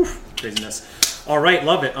 10. Whew, craziness. All right,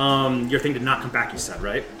 love it. Your thing did not come back. You said,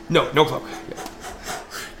 right? No cloak. Yeah.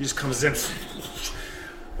 He just comes in.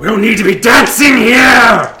 We don't need to be dancing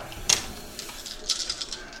here.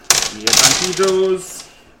 see those.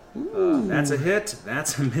 That's a hit.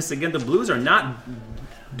 That's a miss again. The blues are not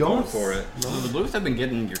going for it. So the blues have been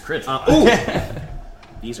getting your crits.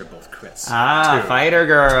 These are both crits. Ah, too. fighter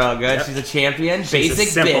girl. Good. Yep. She's a champion. She's Basic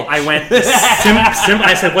a simple. bitch. I went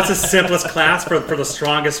I said, what's the simplest class for the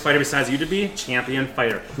strongest fighter besides you to be? Champion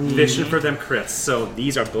fighter. Vision for them crits. So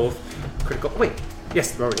these are both critical. Wait.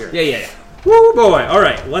 Yes, they're over here. Yeah. Woo boy. All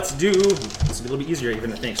right, let's do. This will be a little bit easier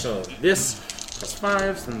even to think. So this plus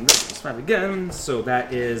 5, then this plus 5 again. So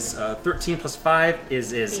that is 13 plus 5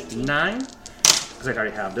 is 18. 9. Because I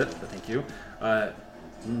already have it, but thank you.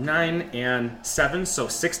 9 and 7, so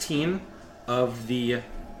 16 of the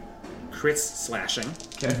crits slashing.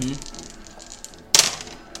 Okay.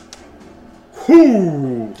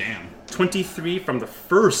 Whoo! Damn. 23 from the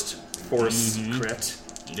first force crit.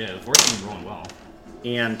 Yeah, the force is rolling well.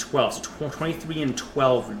 And 12. So 23 and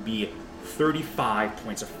 12 would be 35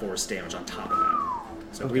 points of force damage on top of that.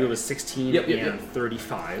 So I believe it was 16 and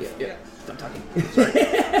 35. Yeah. Stop talking.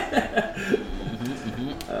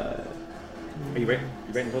 Are you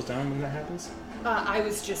writing those down when that happens? I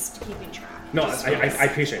was just keeping track. No, Just I was-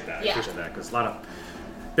 appreciate that. Yeah. I appreciate that because a lot of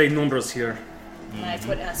big numbers here. And I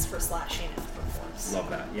put S for slashing and for force. Love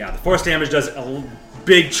that. Yeah, the force damage does a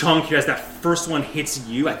big chunk here as that first one hits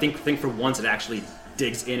you. I think for once it actually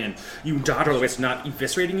digs in and you dodge all the way. It's not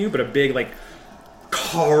eviscerating you, but a big like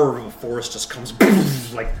carve of force just comes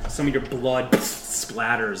like some of your blood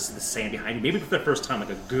splatters the sand behind you. Maybe for the first time, like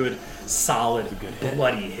a good, solid,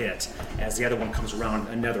 bloody hit. As the other one comes around,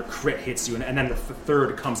 another crit hits you, and then the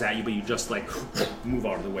third comes at you, but you just like move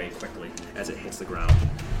out of the way quickly as it hits the ground.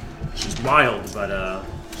 She's wild, but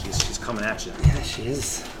she's coming at you. Yeah, she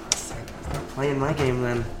is. Start playing my game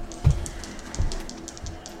then.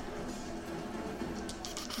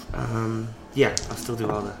 Yeah, I'll still do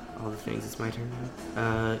all the things. It's my turn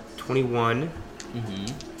now. 21.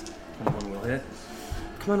 21 will hit.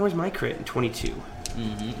 Come on, where's my crit? 22.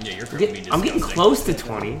 Yeah, you're I'm getting close to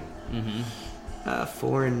 20.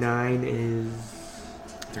 4 and 9 is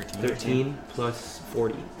 13 plus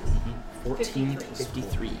 40. 14 53. plus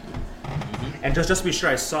 53. And just to be sure,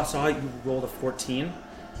 I saw you roll a 14,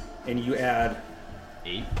 and you add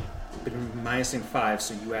 8. but you're minusing 5,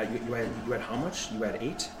 so you had how much? You had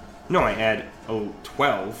 8. No, I add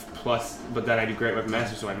 12 plus, but then I do Great Weapon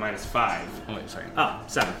Master, so I minus 5. Oh, wait, sorry. Oh,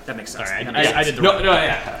 7. That makes sense. Sorry, Yeah. I did the No, wrong.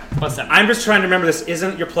 yeah. Plus 7. I'm just trying to remember this.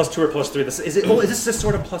 Isn't your plus 2 or plus 3? This is it. Oh, is this just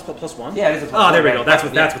sort of plus 1? Yeah, it is a plus Oh, there we one, go. right?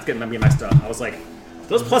 That's Yeah. what's getting me messed up. I was like,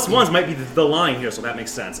 those plus 1s might be the line here, so that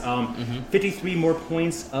makes sense. 53 more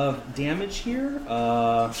points of damage here.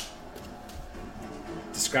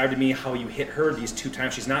 Describe to me how you hit her these 2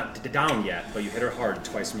 times. She's not down yet, but you hit her hard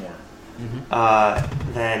twice more.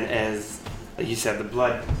 Then, as you said, the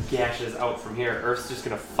blood gashes out from here. Earth's just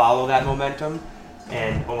going to follow that momentum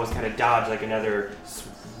and almost kind of dodge like another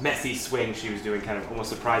messy swing she was doing, kind of almost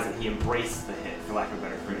surprised that he embraced the hit, for lack of a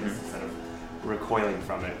better phrase, instead of recoiling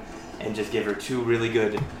from it, and just give her 2 really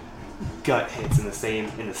good gut hits in the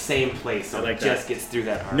same place, so I like it just that. gets through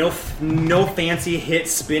that hard. No fancy hit,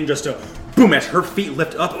 spin, just a boom as her feet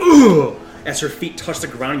lift up. Ugh! As her feet touch the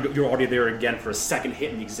ground, you're already there again for a second hit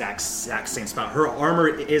in the exact same spot. Her armor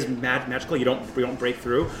is magical. You don't break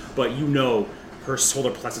through, but you know her solar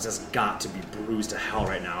plexus has got to be bruised to hell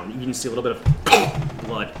right now. And you can see a little bit of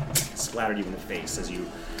blood splattered you in the face as you.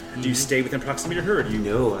 Do you stay within proximity to her, or do you?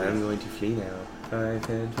 No, I'm going to flee now. 5,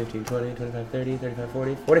 10, 15, 20, 25, 30, 35,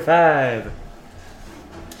 40, 45.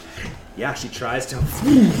 Yeah, she tries to,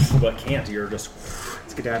 but can't. You're just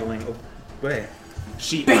skedaddling away.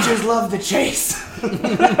 She Bitches love the chase.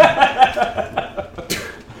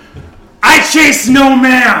 I chase no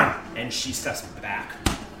man! And she steps back.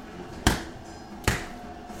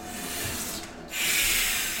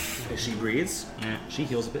 As she breathes, Yeah. she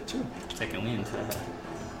heals a bit too. Second wind.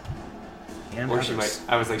 And Or she others.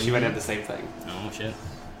 might. I was like, she might have the same thing. Oh, shit.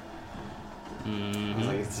 I was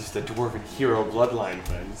like, it's just a dwarven hero bloodline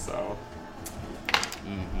thing. So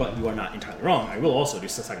But you are not entirely wrong. I will also do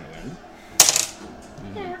second wind.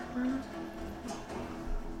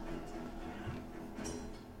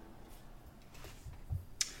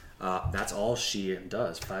 That's all she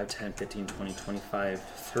does. 5, 10, 15, 20, 25,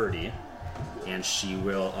 30. And she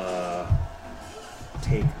will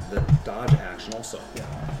take the dodge action also.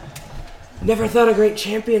 never thought a great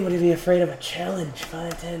champion would be afraid of a challenge.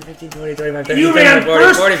 5, 10, 15, 20, 25, 30, You 35, ran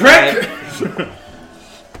 40, first, 45.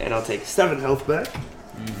 And I'll take 7 health back.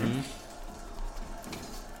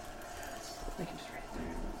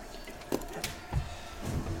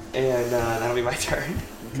 And that'll be my turn.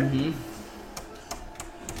 Okay.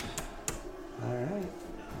 Alright.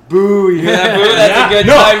 Boo! You hear that? Boo! That's a good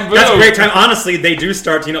no, time. Boo! that's a great time. Honestly, they do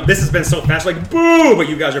start. This has been so fast. Like boo! But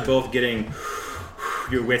you guys are both getting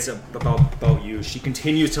your wits about you. She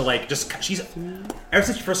continues to she's ever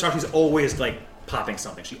since she first started, she's always popping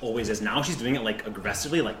something. She always is. Now she's doing it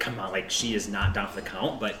aggressively. Come on, she is not down for the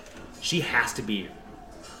count, but she has to be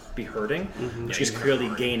hurting. Mm-hmm. She's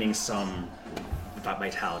clearly gaining some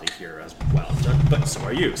vitality here as well. But so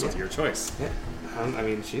are you. So it's your choice. Yeah. I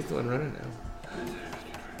mean, she's the one running now.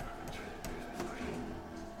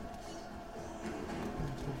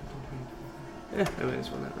 Yeah, I might as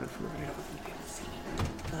well not run from her.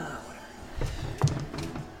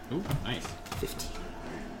 Ooh, nice. 15.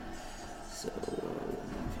 So.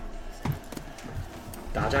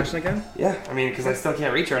 Dodge action again? Yeah, I mean, because I still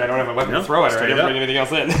can't reach her and I don't have a weapon No, to throw at her. I straight didn't up. bring anything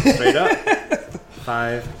else in. Straight up.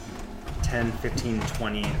 5, 10, 15,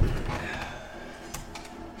 20.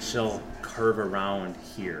 She'll curve around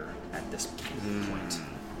here at this point.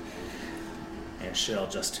 And she'll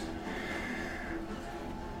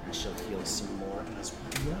heal some more as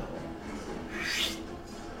well.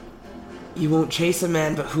 You won't chase a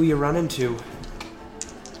man, but who you running to?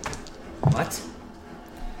 What?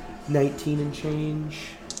 19 and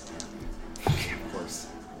change. Of course.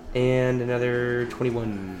 And another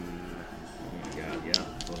 21. Oh my god, yeah.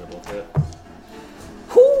 Those are both it.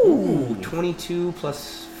 Ooh, 22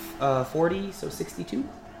 plus 40, so 62.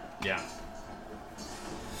 Yeah.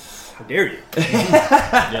 How dare you?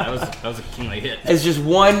 Yeah, that was a kingly hit. It's just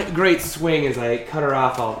one great swing as I cut her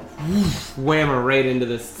off. I'll wham her right into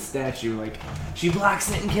this statue. She blocks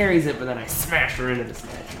it and carries it, but then I smash her into the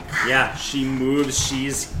statue. Yeah, she moves.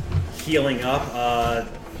 She's healing up.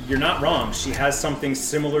 You're not wrong. She has something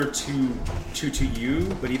similar to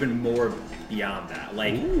you, but even more beyond that.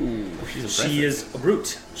 She is a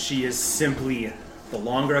brute. She is simply. The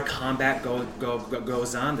longer a combat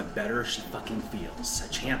goes on, the better she fucking feels. A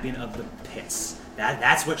champion of the pits.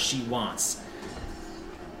 That's what she wants.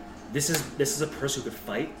 This is a person who could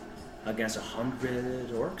fight against 100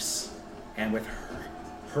 orcs, and with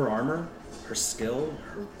her armor, her skill,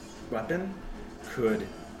 her weapon, could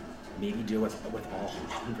maybe deal with all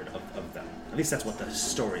 100 of them. At least that's what the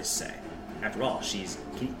stories say. After all, she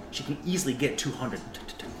can easily get 200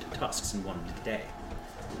 tusks in one day.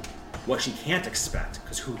 What she can't expect,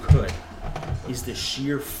 because who could, is the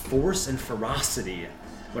sheer force and ferocity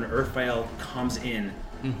when Earthvale comes in,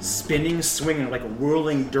 spinning, swinging like a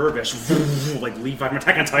whirling dervish, like Levi from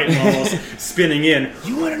Attack on Titan almost, spinning in.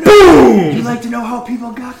 You want to know? Boom! You like to know how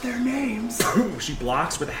people got their names? She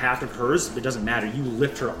blocks with half of hers, but it doesn't matter. You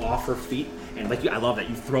lift her off her feet, and I love that.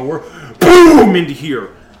 You throw her, boom, into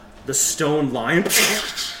here. The stone lion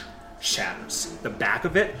shatters. The back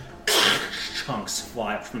of it, chunks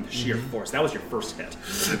fly up from the sheer force. That was your first hit.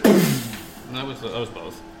 That was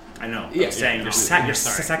both. I know. Yeah, I'm saying your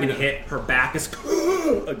second hit, her back is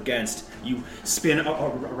against. You spin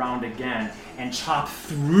around again and chop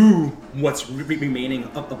through what's remaining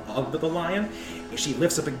of the lion. She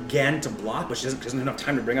lifts up again to block, but she doesn't have enough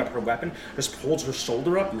time to bring up her weapon. Just holds her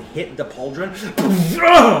shoulder up. You hit the pauldron.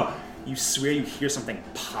 You swear you hear something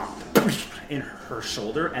pop in her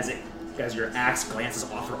shoulder as your axe glances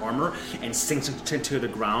off her armor and sinks into the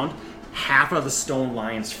ground. Half of the stone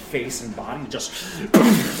lion's face and body just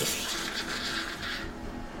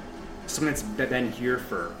something that's been here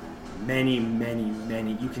for many.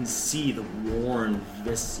 You can see the worn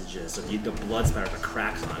visages of the blood spatter, the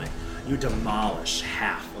cracks on it. You demolish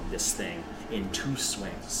half of this thing in 2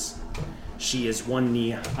 swings. She is one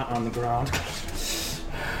knee on the ground.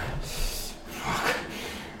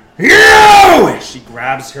 You! She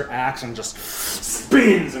grabs her axe and just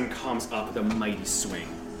spins and comes up with a mighty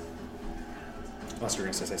swing. Unless you're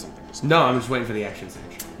going to say something. Just No, I'm just waiting for the action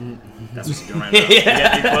section. that's what you're doing right now. You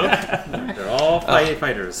get your cloak? They're all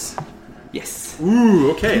fighters. Yes.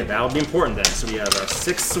 Ooh, okay. That'll be important then. So we have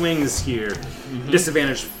 6 swings here.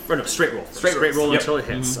 Disadvantage, or no, straight roll. Straight roll until it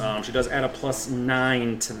hits. She does add a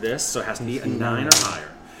 +9 to this, so it has to be a 9 or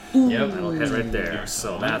higher. Yep. That'll hit right there.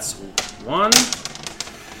 So that's 1,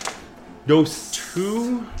 Dose.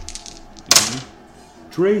 2,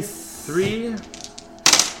 Trace. 3,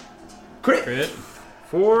 Crit.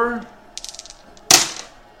 4,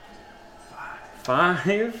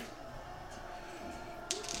 5.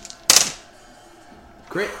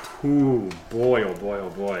 Crit. Ooh, boy, oh boy, oh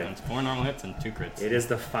boy. That's 4 normal hits and 2 crits. It is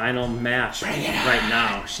the final match right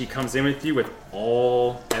now. She comes in with you with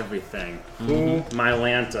everything. Ooh,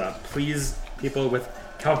 Mylanta. Please, people with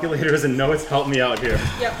calculators and notes, help me out here.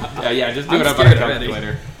 Yep. Yeah, just do I'm it up on a scared already.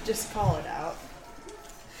 calculator. Just call it out.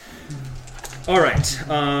 All right.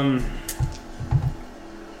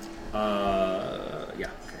 Yeah.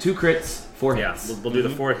 Okay. 2 crits, 4 hits. Yeah, we'll do the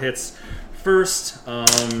 4 hits first.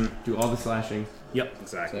 Do all the slashing. Yep,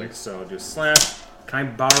 exactly. Okay. So do slash. Can I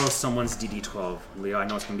borrow someone's DD12, Leo? I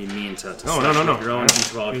know it's gonna be mean to No, slash no, no, no. with your own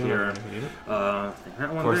D12 here. That Of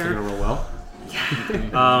one course, there. they're gonna roll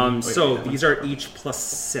well. So these are each plus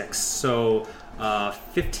 6. So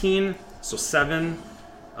 15. So 7,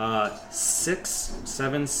 6,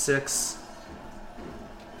 7, 6,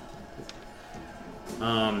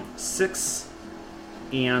 6,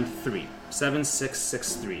 and 3. 7, 6,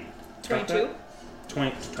 6, 3. 22?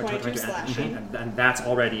 22 slashing. and that's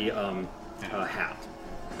already halved.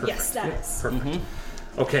 Perfect. Yes, that is. Perfect.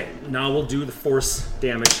 Okay, now we'll do the force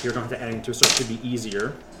damage here. Don't have to add anything to it, so it should be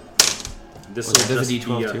easier. This will Does just a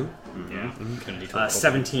D12 be too? Yeah. Couldn't be 12.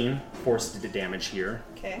 17 force damage here.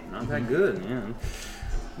 Okay. Not that good, yeah.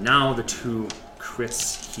 Now the 2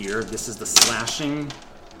 crits here. This is the slashing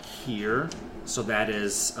here. So that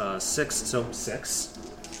is 6. So 6.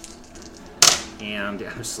 And the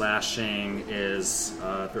other slashing is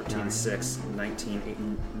 13, 6, 19, 8,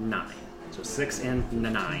 9. So 6 and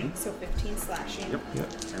 9. So 15 slashing. Yep. Yep.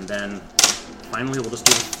 And then finally we'll just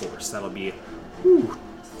do the force. That'll be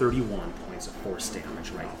 31 points of force damage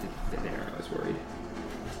right there. I was worried.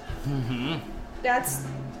 That's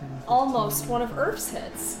almost one of Earth's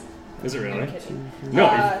hits. Is it I'm really? kidding.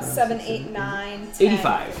 No. 7, 8, 9, 10,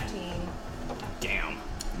 85. 15. Damn.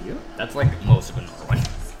 Yep. That's like most of a Norway.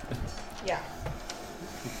 Yeah.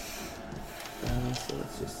 So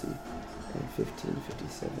let's just see. 15,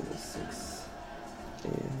 57 is 6.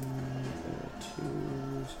 And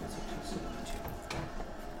 2. So 2.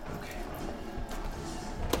 Okay.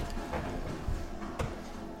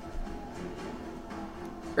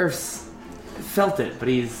 Earth's felt it, but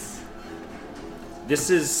he's This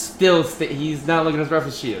is still he's not looking as rough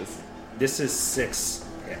as she is. 6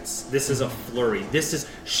 hits. This is a flurry.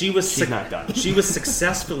 She's not done. She was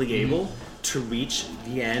successfully able to reach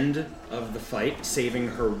the end of the fight, saving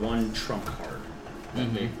her 1 trump card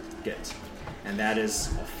that they get. And that is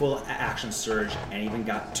a full action surge, and even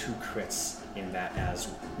got 2 crits in that as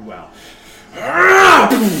well.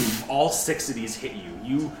 All 6 of these hit you.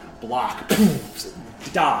 You block,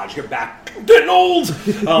 dodge, you're back, getting old.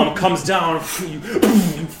 Comes down, you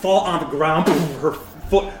fall on the ground. Her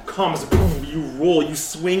foot comes, you roll, you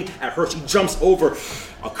swing at her. She jumps over,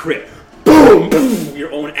 a crit. Boom! Boom!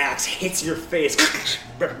 Your own axe hits your face,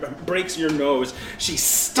 breaks your nose. She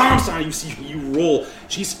stomps on you, so you roll.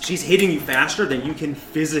 She's hitting you faster than you can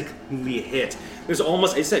physically hit. There's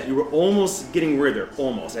almost, I said, you were almost getting rid of her,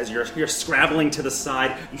 almost. As you're scrabbling to the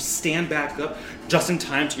side, you stand back up just in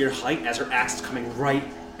time to your height as her axe is coming right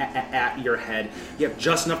at your head. You have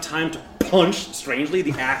just enough time to punch, strangely,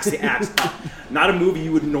 the axe up. Not a move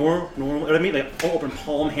you would normally, I mean, like open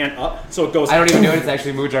palm hand up, so it goes. I don't even know it's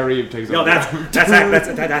actually Mujari takes No, over. that's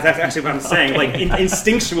actually what I'm saying. Like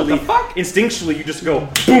instinctually, you just go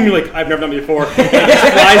boom. You're like, I've never done it before. And it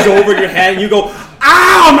just flies over your head, and you go,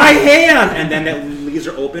 ow, my hand! And then that leaves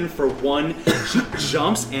her open for 1. She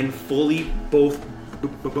jumps and fully both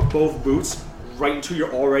boots right into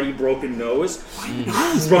your already broken nose,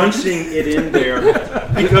 crunching it in there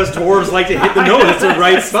because dwarves like to hit the nose. It's the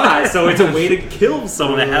right spot, so it's a way to kill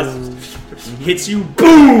someone that hits you.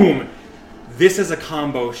 Boom! This is a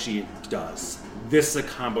combo she does. This is a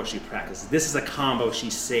combo she practices. This is a combo she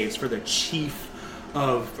saves for the chief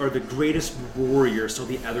or the greatest warrior, so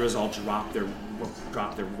the others all drop their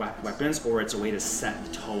weapons, or it's a way to set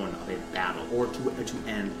the tone of a battle, or to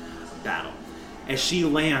end a battle. As she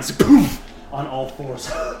lands, boom, on all 4s,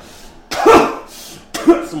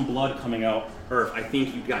 some blood coming out. Earth, I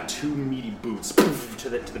think you got 2 meaty boots to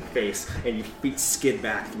the face, and your feet skid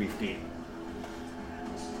back 3 feet.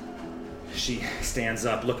 She stands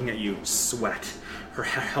up, looking at you, sweat, her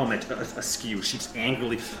helmet askew. She just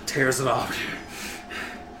angrily tears it off,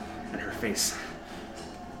 and her face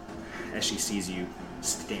as she sees you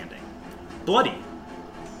standing, bloody,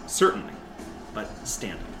 certainly, but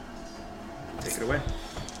standing. Take it away.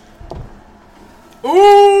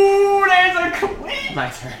 Ooh, there's a queen! My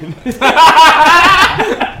turn.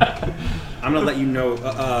 I'm gonna let you know.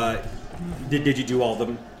 Did you do all of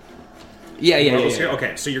them? Yeah. Here?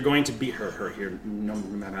 Okay, so you're going to beat her here, no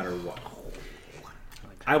matter what.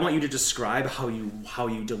 I want you to describe how you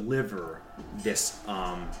deliver this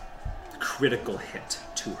critical hit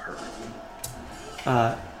to her.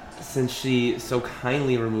 Since she so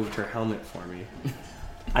kindly removed her helmet for me,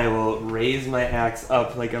 I will raise my axe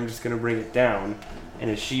up like I'm just gonna bring it down, and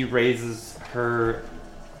as she raises her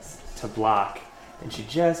to block, and she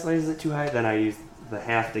just raises it too high, then I use the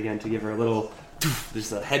haft again to give her a little,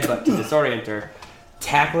 just a headbutt to disorient her,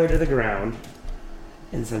 tackle her to the ground,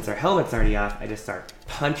 And since her helmet's already off, I just start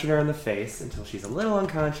punching her in the face until she's a little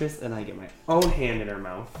unconscious, and I get my own hand in her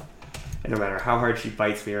mouth. And no matter how hard she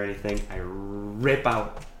bites me or anything, I rip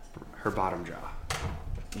out her bottom jaw.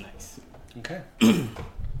 Nice. Okay.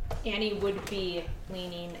 Annie would be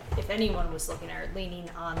leaning, if anyone was looking at her, leaning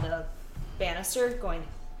on the banister, going,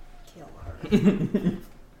 kill her.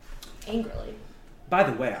 Angrily. By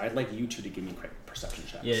the way, I'd like you two to give me quick perception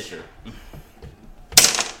checks. Yeah, sure.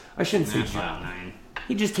 I shouldn't say Natural jaw. 9.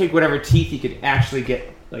 He'd just take whatever teeth he could actually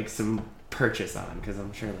get, like, some purchase on, because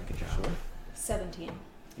I'm sure like a jaw. 17.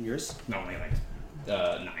 And yours? No, only like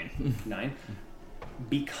 9. 9.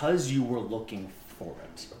 Because you were looking for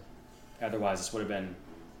it. Otherwise, this would have been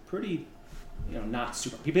pretty, not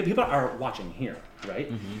super. People are watching here,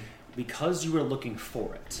 right? Mm-hmm. Because you were looking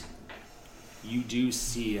for it, you do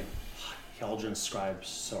see Heldren Scribe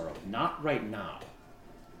Sorrow. Not right now,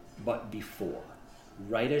 but before.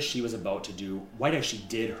 Right as she was about to do, right as she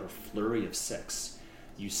did her flurry of 6,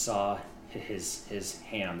 you saw his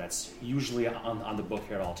hand that's usually on the book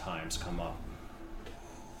here at all times come up.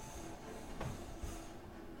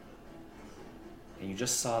 And you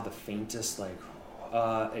just saw the faintest,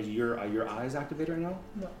 are your eyes activated right now?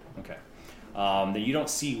 No. Okay. Then you don't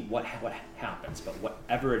see what happens, but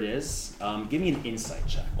whatever it is, give me an insight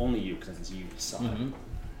check. Only you, because since you saw Mm-hmm. it.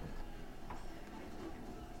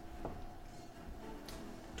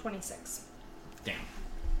 26. Damn.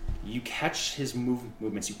 You catch his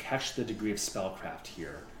movements. You catch the degree of spellcraft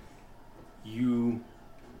here. You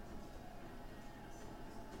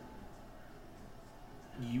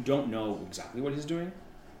don't know exactly what he's doing,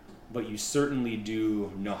 but you certainly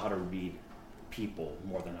do know how to read people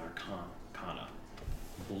more than Arcana.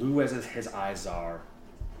 Blue as his eyes are,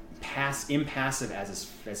 impassive as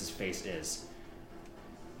his face is,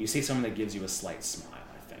 you see someone that gives you a slight smile,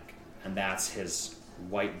 I think, and that's his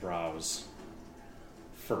white brows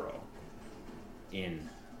furrow in.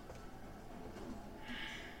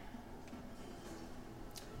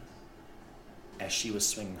 As she was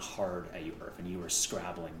swinging hard at you, Irv, and you were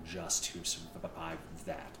scrabbling just to survive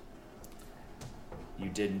that, you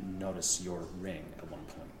did notice your ring at one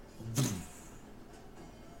point.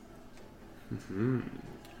 Mm-hmm.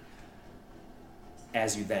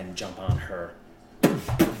 As you then jump on her.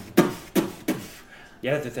 The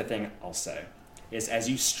other thing I'll say is as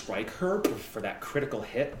you strike her for that critical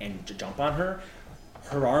hit and jump on her,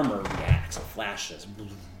 her armor reacts, it flashes.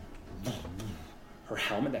 Her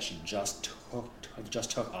helmet that she just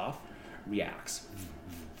took off reacts.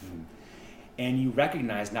 And you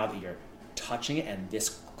recognize now that you're touching it and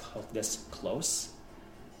this close,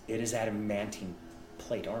 it is adamantine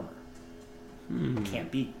plate armor. It can't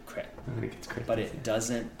be crit. I think it's crit. But it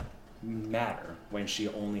doesn't matter when she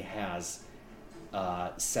only has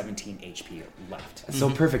 17 HP left. It's so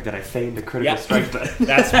perfect that I feigned a critical strike. But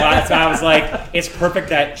That's why I was like, it's perfect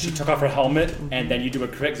that she took off her helmet and then you do a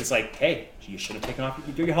crit. 'Cause it's like, hey, you should have taken off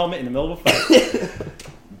your helmet in the middle of a fight.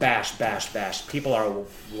 Bash, bash, bash. People are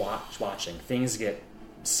watching. Things get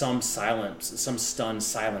some stunned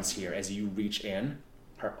silence here as you reach in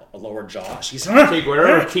her lower jaw. She's take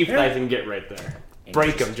whatever teeth I can get right there. And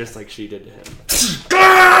Break just- them just like she did to him.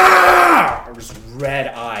 Her just red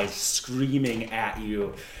eyes screaming at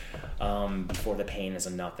you before the pain is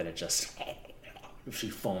enough that it just...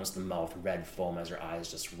 She foams the mouth, red foam as her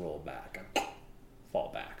eyes just roll back and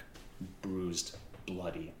fall back. Bruised,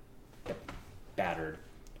 bloody, battered.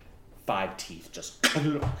 5 teeth just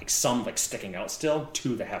like some like sticking out still.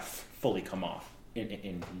 2 that have fully come off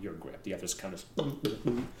in your grip. The others kind of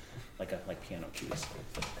like piano keys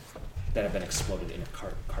that have been exploded in a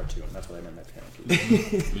cartoon. That's what I meant by piano keys.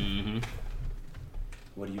 Mm-hmm.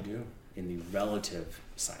 What do you do in the relative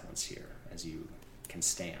silence here as you can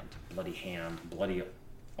stand? Bloody hand, bloody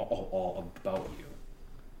all about you.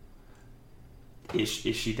 Is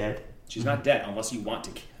she dead? She's not dead unless you want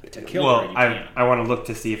to kill her. Well, You can. I want to look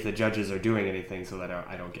to see if the judges are doing anything so that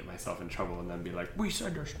I don't get myself in trouble and then be like, we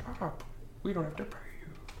said to stop. We don't have to pay you.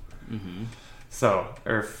 Mm-hmm. So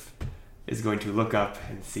Irf is going to look up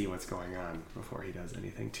and see what's going on before he does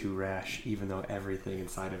anything too rash, even though everything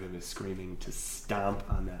inside of him is screaming to stomp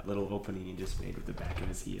on that little opening he just made with the back of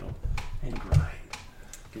his heel and grind.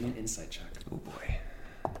 Give me an insight check. Oh boy.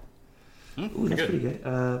 Ooh, that's pretty good.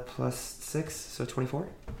 Plus 6, so 24.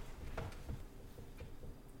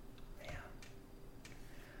 Man.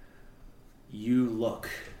 You look,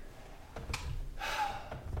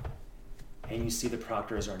 and you see the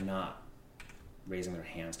proctors are not raising their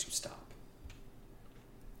hands to stop.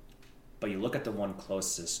 But you look at the one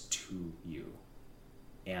closest to you,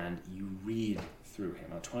 and you read through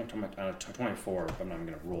him. On a 24, I'm not even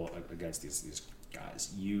going to roll against these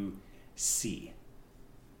guys. You see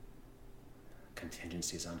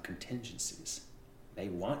contingencies on contingencies. They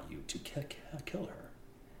want you to kill her.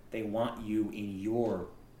 They want you in your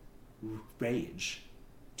rage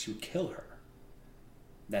to kill her.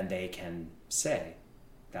 Then they can say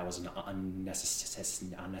that was an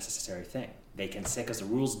unnecessary thing. They can say, because the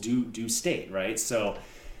rules do state, right? So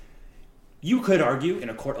you could argue in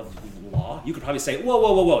a court of law, you could probably say,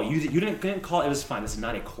 whoa, you didn't call it was fine. This is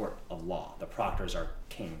not a court of law. The proctors are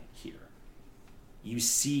king here. You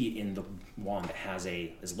see in the one that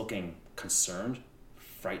is looking concerned,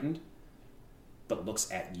 frightened, but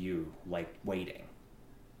looks at you like waiting.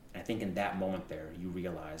 I think in that moment there, you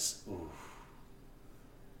realize, ooh,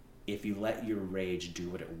 if you let your rage do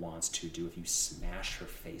what it wants to do, if you smash her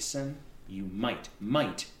face in, you might,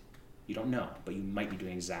 you don't know, but you might be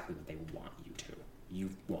doing exactly what they want you to.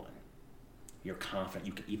 You've won. You're confident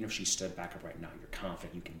you can, even if she stood back up right now, you're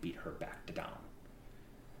confident you can beat her back down.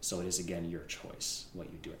 So it is again your choice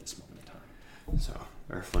what you do at this moment in time. So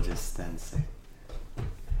Urf just then say,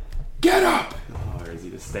 "Get up!" Or as he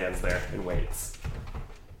just stands there and waits.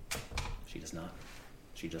 She does not.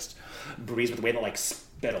 She just breathes with the way that like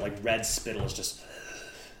spittle, like red spittle is just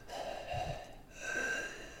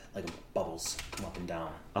like bubbles come up and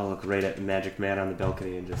down. I'll look right at Magic Man on the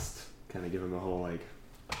balcony and just kind of give him a whole like.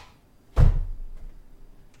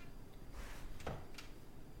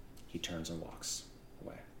 He turns and walks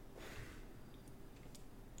away.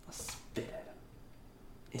 I'll spit at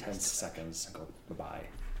him. 10 seconds go by,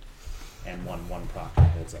 and one proctor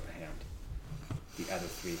holds up a hand. The other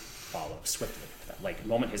three follow swiftly. Like the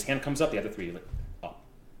moment his hand comes up, the other three up,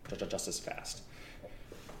 just as fast.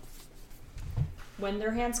 When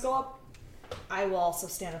their hands go up, I will also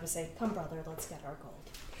stand up and say, "Come, brother, let's get our gold."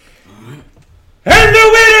 And the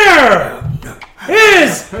winner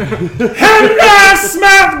is Henry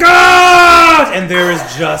Smithgod! And there is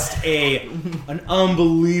just an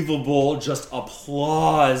unbelievable just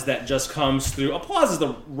applause that just comes through. Applause is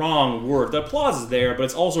the wrong word. The applause is there, but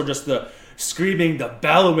it's also just the screaming, the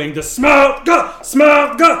bellowing, the Smithgod,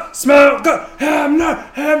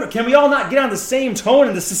 Hamner. Can we all not get on the same tone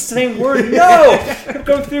and the same word? No!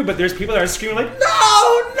 Going through, but there's people that are screaming like, no!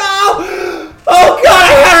 Oh god,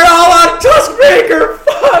 I had it all on Tuskbreaker!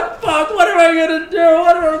 Fuck, what am I gonna do?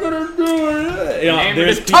 You know,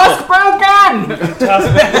 there's people, Tusk broken!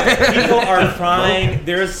 people are crying.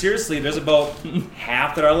 There's about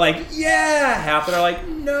half that are like, yeah, half that are like,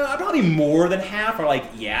 no, probably more than half are like,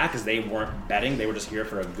 yeah, because they weren't betting, they were just here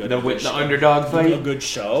for a good The underdog fight? a good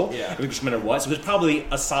show. Yeah. Which no matter what. So there's probably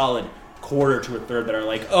a solid quarter to a third that are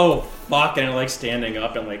like, oh fuck, and are like standing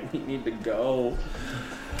up and like, we need to go.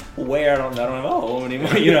 Where I don't have a home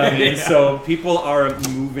anymore, you know what I mean? Yeah. So people are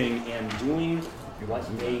moving and doing what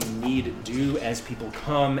they need to do as people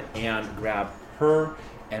come and grab her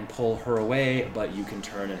and pull her away, but you can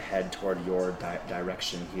turn and head toward your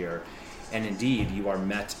direction here. And indeed, you are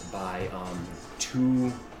met by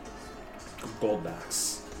two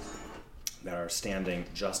goldbacks that are standing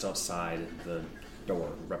just outside the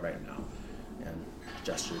door right now and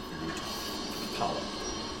gesture for you to follow.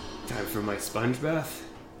 Time for my sponge bath?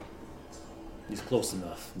 He's close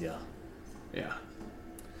enough, yeah. Yeah.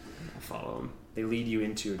 I'll follow him. They lead you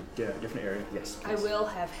into a different area. Yes, I please. will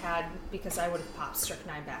have had, because I would have popped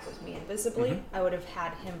Strychnine back with me invisibly, Mm-hmm. I would have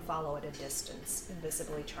had him follow at a distance,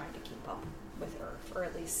 invisibly trying to keep up with her, or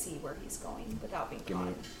at least see where he's going without being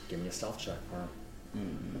caught. Give me a stealth check for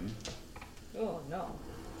him. Oh no.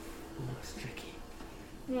 It's tricky.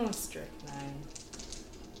 Oh, Strychnine.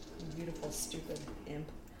 You beautiful, stupid imp.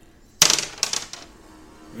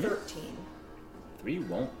 13. 3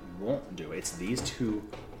 won't do it. It's these two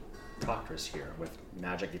proctors here with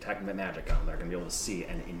magic, detect magic on. They're going to be able to see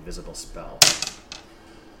an invisible spell.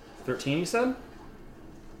 13, you said?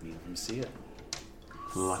 Neither of them see it.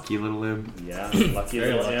 Lucky little imp. Yeah, lucky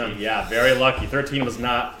little him. Yeah, very lucky. 13 was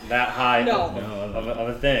not that high No. of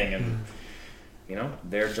a thing, and you know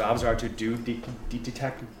their jobs are to do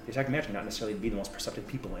detect magic, not necessarily be the most perceptive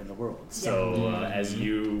people in the world. So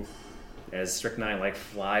as Strychnine like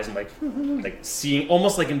flies and like seeing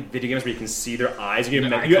almost like in video games where you can see their eyes, you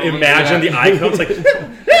imagine the eye cones like Deus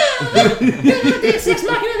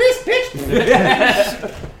Machina this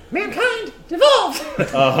bitch. Mankind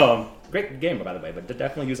evolved. Great game, by the way, but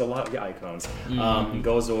definitely use a lot of the icons.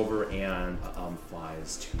 Goes over and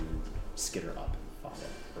flies to skitter up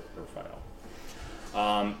her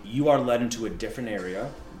file. You are led into a different area,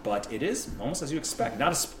 but it is almost as you expect.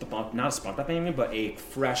 Not a spunk that thing, but a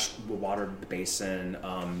fresh water basin,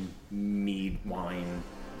 mead, wine,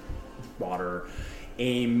 water,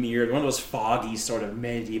 a mirror, one of those foggy sort of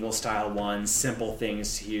medieval style ones, simple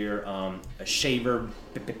things here, a shaver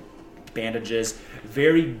bandages,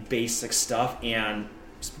 very basic stuff, and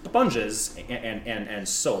sponges and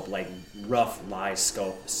soap, like rough lye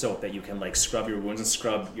soap that you can like scrub your wounds and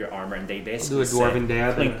scrub your armor, and they basically Do a dwarven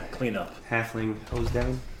dab clean, and clean up, halfling hose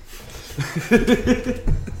down.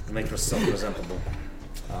 make yourself presentable.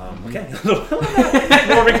 Okay,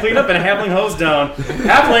 dwarven clean up and a halfling hose down.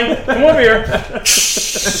 Halfling, come over here.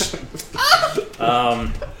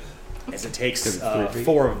 As it takes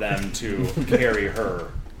 4 of them to carry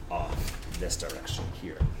her off this direction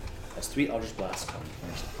here. That's 3 Eldritch Blasts coming.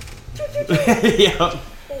 Yeah.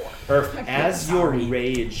 Earth, as your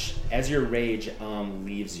rage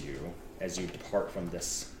leaves you, as you depart from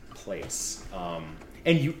this place,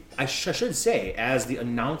 and you, I should say, as the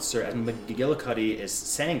announcer, as McGillicuddy is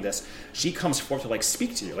saying this, she comes forth to like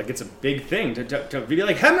speak to you, like it's a big thing to be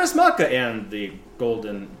like Hemnas Maka, and the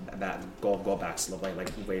goldbacks like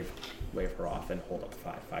wave her off and hold up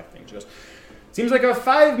five things. She goes, seems like a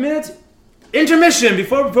 5-minute intermission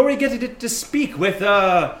before we get to speak with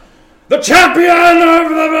the champion of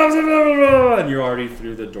the... And you're already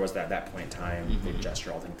through the doors at that point in time. They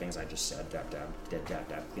gesture all the things I just said. Dab,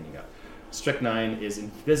 cleaning up. Strychnine is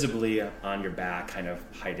invisibly on your back, kind of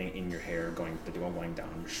hiding in your hair, going down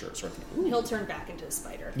your shirt, sort of thing. He'll turn back into a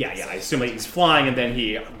spider. Yeah, I assume he's flying, and then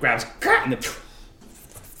he grabs... And then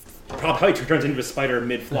probably turns into a spider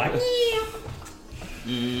mid-flight.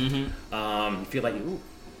 You feel like, ooh,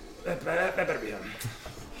 that better be him.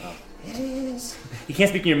 It is. He can't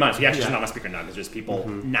speak in your mind, so he actually is not my speaker now, because there's people...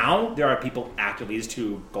 Now, there are people actively, these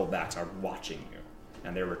 2 goldbacks are watching you.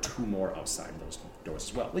 And there were 2 more outside those doors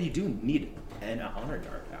as well. Well, you do need an honor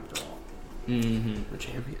guard, after all. The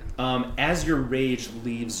champion. As your rage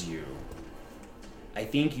leaves you, I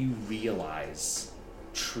think you realize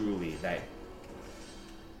truly that...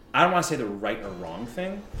 I don't want to say the right or wrong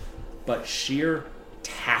thing, but sheer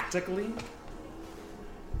tactically,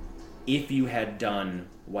 if you had done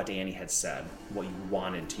what Annie had said, what you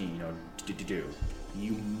wanted to, to do,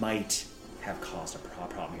 you might have caused a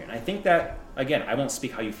problem here. And I think that, again, I won't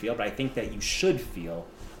speak how you feel, but I think that you should feel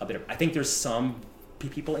a bit of... I think there's some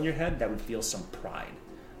people in your head that would feel some pride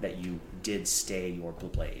that you did stay your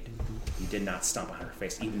blade. You did not stomp on her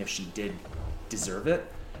face, even if she did deserve it.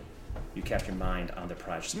 You kept your mind on the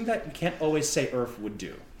prize. Something that you can't always say Earth would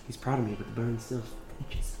do. He's proud of me, but the burn still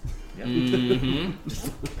itches. Yeah.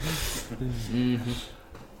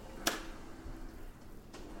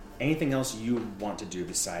 Anything else you want to do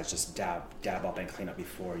besides just dab up and clean up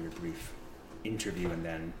before your brief interview and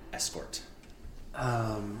then escort?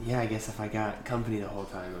 Yeah, I guess if I got company the whole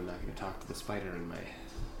time, I'm not going to talk to the spider in my...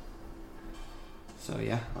 So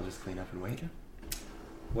yeah, I'll just clean up and wait.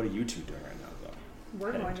 What are you 2 doing right now, though?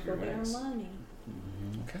 We're going to go get our money.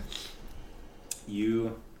 Okay.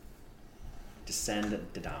 You descend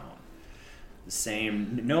down. The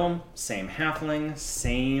same gnome, same halfling,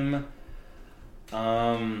 same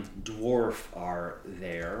dwarf are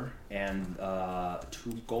there, and 2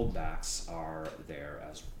 goldbacks are there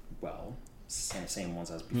as well. Same ones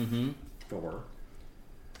as before.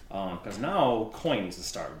 Because now coin needs to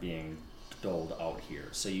start being doled out here.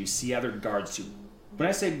 So you see other guards too. When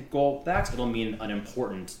I say goldbacks, it'll mean an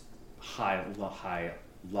important high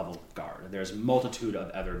level guard. There's a multitude of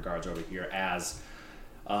other guards over here as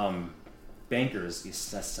bankers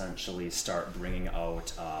essentially start bringing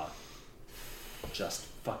out just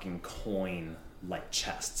fucking coin like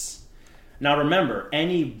chests. Now remember,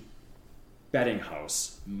 any betting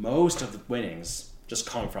house, most of the winnings just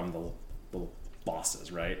come from the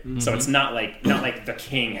bosses, right? So it's not like the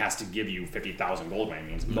king has to give you 50,000 gold by any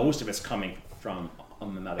means. Most of it's coming from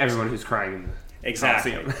another. Everyone who's crying in the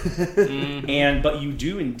exactly. Coliseum. But you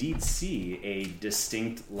do indeed see a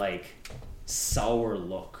distinct sour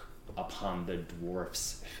look upon the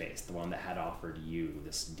dwarf's face, the one that had offered you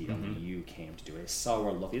this deal that you came to do. A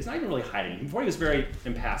sour look. He's not even really hiding. Before he was very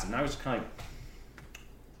impassive. Now he's kind of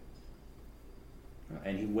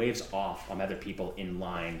and he waves off on other people in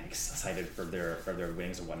line, excited for their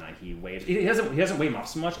wings and whatnot. He waves. He doesn't wave off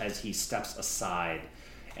so much as he steps aside,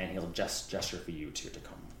 and he'll just gesture for you to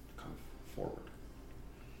come forward.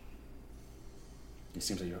 It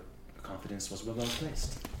seems like your confidence was well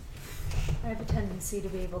placed. I have a tendency to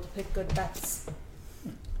be able to pick good bets.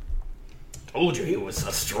 Told you he was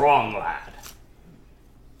a strong lad.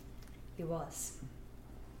 He was.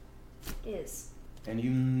 Is. And you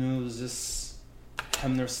know this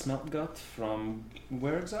Hemner Smeltgut from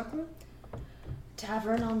where exactly?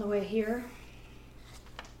 Tavern on the way here.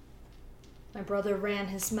 My brother ran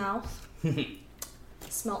his mouth.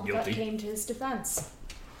 Smeltgut Guilty. came to his defense.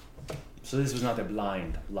 So this was not a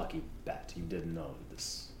blind, lucky bet. You didn't know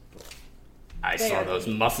this. I saw those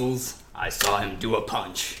muscles. I saw him do a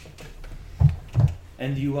punch.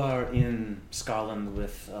 And you are in Scotland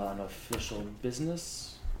with an official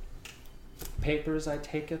business papers, I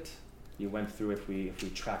take it? You went through, if we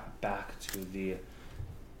track back to the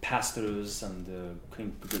pass-throughs and the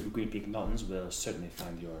Green Peak Mountains, we'll certainly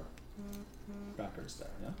find your records there,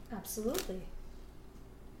 yeah? Absolutely.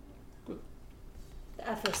 Good. The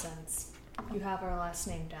Effersons. You have our last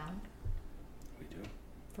name down We do.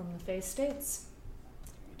 from the Fey States.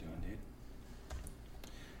 We do indeed.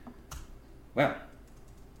 Well,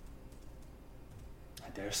 I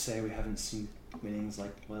dare say we haven't seen winnings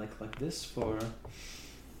like this for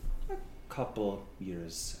a couple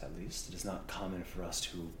years at least. It is not common for us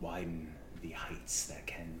to widen the heights that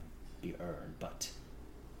can be earned, but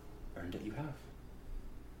earned it you have.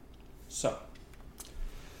 So,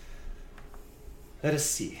 let us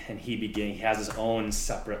see. And he has his own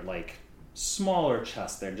separate, smaller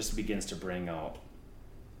chest there, and just begins to bring out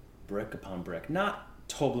brick upon brick. Not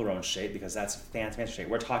Toblerone shape, because that's fancy shape.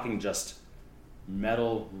 We're talking just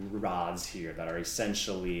metal rods here that are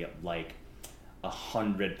essentially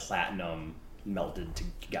 100 platinum melted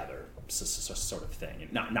together, sort of thing.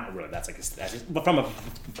 Not really. That's but from a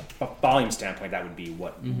volume standpoint, that would be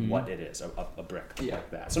what it is, a brick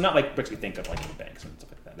like that. So not like bricks you think of in banks and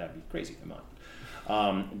stuff like that. That'd be crazy amount.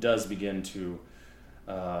 Does begin to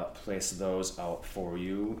place those out for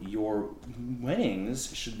you. Your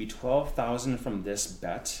winnings should be 12,000 from this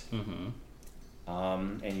bet.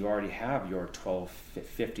 And you already have your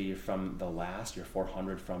 1250 from the last, your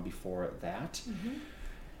 400 from before that.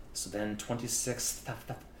 So then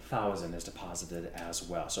 26,000 is deposited as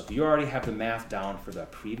well. So if you already have the math down for the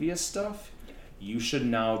previous stuff, you should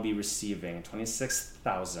now be receiving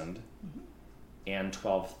 26,000 and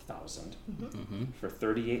 12,000 for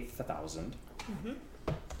 38,000. Do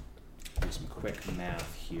some quick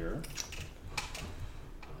math here.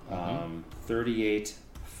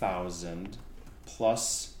 38,000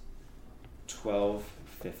 plus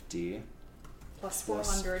 1250 Plus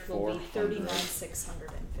Plus 400 will be 400.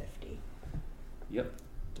 39,650. Yep,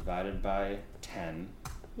 divided by 10.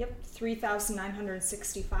 Yep,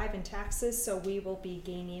 3,965 in taxes, so we will be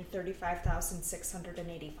gaining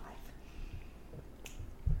 35,685.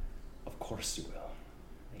 Of course you will,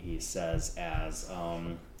 he says as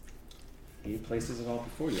he places it all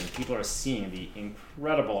before you, and people are seeing the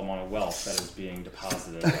incredible amount of wealth that is being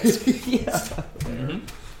deposited. There.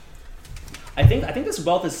 I think this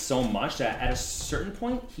wealth is so much that at a certain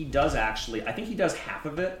point he does actually. I think he does half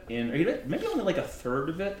of it in, or maybe only a third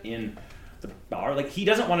of it in the bar. He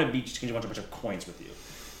doesn't want to be just a bunch of coins with you.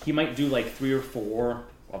 He might do 3 or 4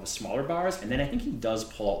 of the smaller bars, and then I think he does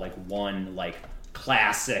pull out one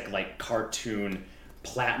classic cartoon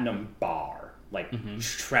platinum bar,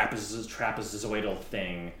 trapezoidal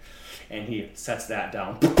thing, and he sets that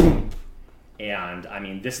down. And I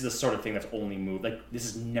mean, this is the sort of thing that's only moved. This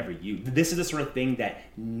is never used. This is the sort of thing that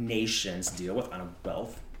nations deal with on a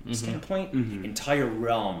wealth standpoint. Entire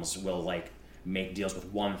realms will make deals with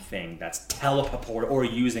one thing that's teleported, or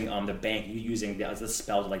using the bank, using the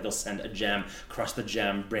spell. They'll send a gem, crush the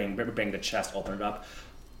gem, bring the chest, open it up.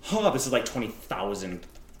 This is 20,000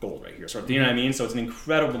 gold right here. So you know what I mean? So it's an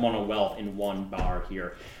incredible amount of wealth in one bar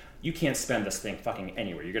here. You can't spend this thing fucking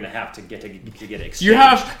anywhere. You're gonna have to get it exchanged. You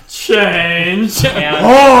have change.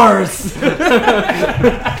 Horse.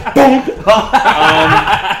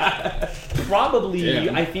 Probably,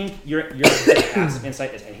 Damn. I think your passive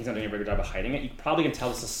insight is, and he's not doing a very good job of hiding it. You probably can tell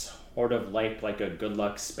this is sort of like a good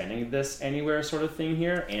luck spending this anywhere sort of thing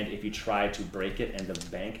here. And if you try to break it in the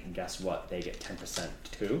bank, guess what? They get 10%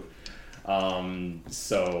 too.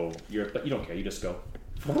 But you don't care. You just go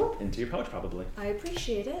into your pouch probably. I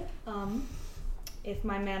appreciate it. If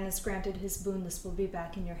my man is granted his boon, this will be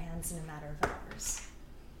back in your hands in a matter of hours.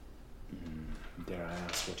 Dare I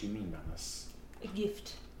ask what you mean by this? A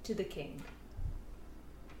gift to the king.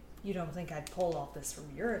 You don't think I'd pull all this from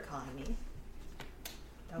your economy?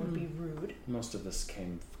 That would be rude. Most of this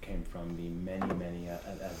came from the many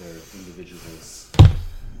other individuals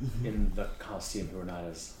in the Colosseum who are not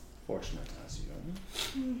as fortunate as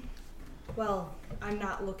you. Well, I'm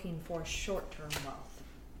not looking for short-term wealth.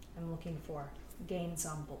 I'm looking for gains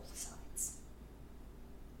on both sides.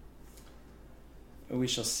 We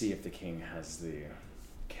shall see if the king has the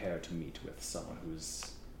care to meet with someone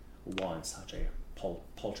who's won such a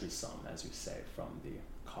paltry sum, as you say, from the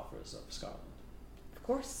coffers of Scotland. Of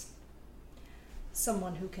course.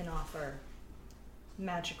 Someone who can offer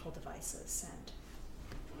magical devices and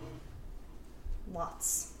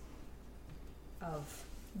lots of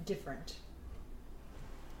different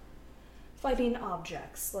fighting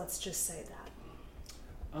objects, let's just say that.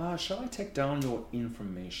 Shall I take down your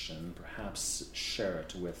information, perhaps share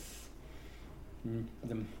it with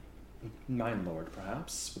The Mine Lord,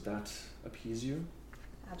 perhaps? Would that appease you?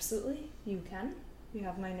 Absolutely, you can. You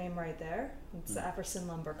have my name right there. It's the Everson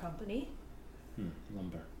Lumber Company.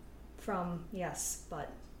 Lumber. Yes,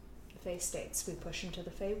 but the Fey States. We push into the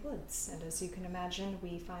Fey Woods, and as you can imagine,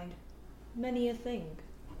 we find many a thing.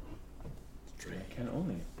 I can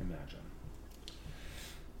only imagine.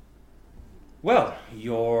 Well,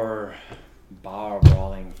 your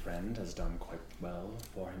bar-brawling friend has done quite well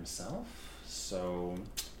for himself, so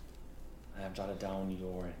I have jotted down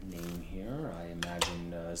your name here. I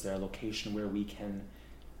imagine, is there a location where we can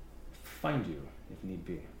find you, if need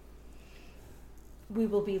be? We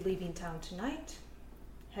will be leaving town tonight,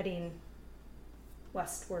 heading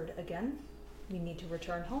westward again. We need to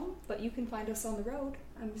return home, but you can find us on the road.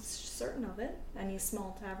 I'm certain of it. Any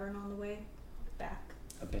small tavern on the way back.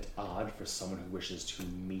 A bit odd for someone who wishes to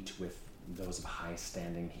meet with those of high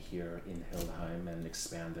standing here in Hildheim and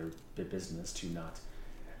expand their business to not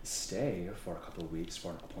stay for a couple of weeks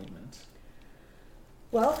for an appointment.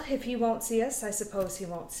 Well, if he won't see us, I suppose he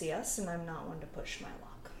won't see us, and I'm not one to push my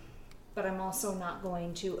luck. But I'm also not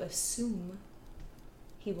going to assume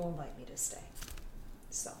he will invite me to stay.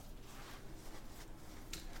 So.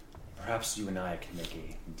 Perhaps you and I can make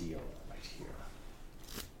a deal right here.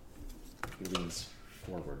 He leans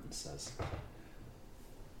forward and says,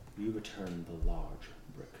 you return the large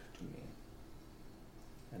brick to me,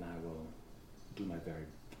 and I will do my very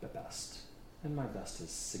best, and my best is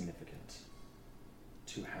significant,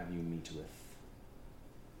 to have you meet with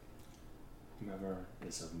whomever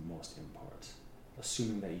is of most import,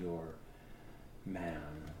 assuming that your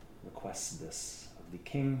man requests this of the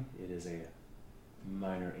king. It is a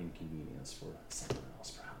minor inconvenience for someone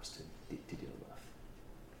else, perhaps, to deal with.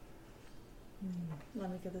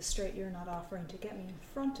 Let me get this straight. You're not offering to get me in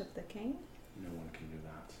front of the king? No one can do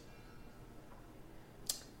that.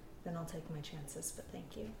 Then I'll take my chances, but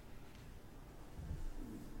thank you.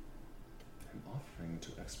 I'm offering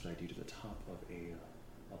to expedite you to the top of a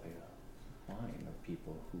line of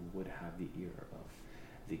people who would have the ear of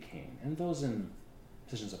the king, and those in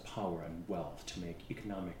positions of power and wealth to make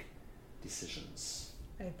economic decisions.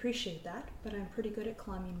 I appreciate that, but I'm pretty good at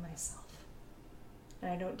climbing myself.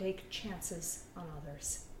 And I don't take chances on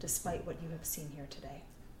others, despite what you have seen here today.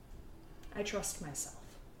 I trust myself.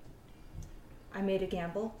 I made a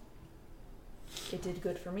gamble. It did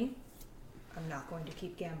good for me. I'm not going to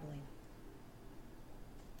keep gambling.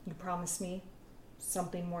 You promise me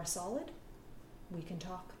something more solid? We can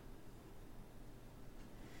talk.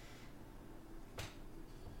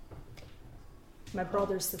 My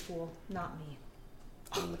brother's the fool, not me.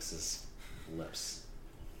 He licks his lips.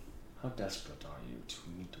 How desperate are you to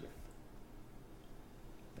meet with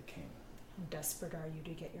the king? How desperate are you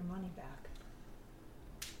to get your money back?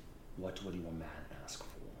 What would your man ask for?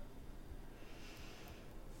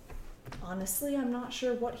 Honestly, I'm not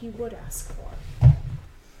sure what he would ask for.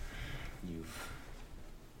 You've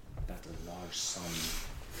bet a large sum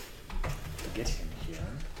to get him here,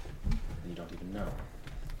 and you don't even know.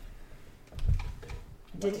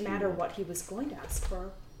 It didn't matter what he was going to ask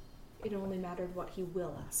for. It only mattered what he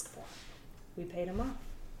will ask for. We paid him off.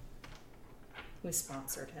 We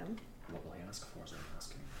sponsored him. What will he ask for is what I'm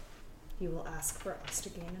asking. He will ask for us to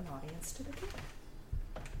gain an audience to the king.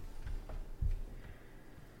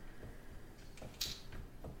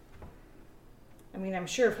 I mean, I'm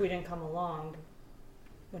sure if we didn't come along,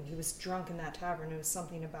 when he was drunk in that tavern, it was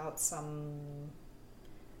something about some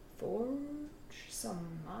forge,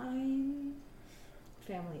 some mine,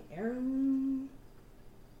 family heirloom.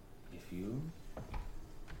 If you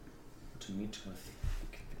were to meet with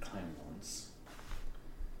the clan lords,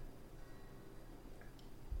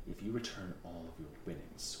 if you return all of your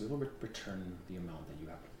winnings, we will return the amount that you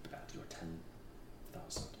have bet, your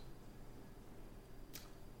 10,000.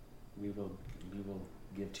 We will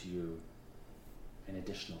give to you an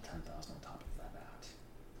additional 10,000 on top of that.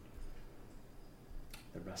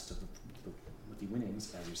 The rest of the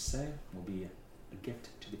winnings, as you say, will be a gift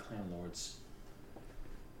to the clan lords,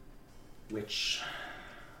 which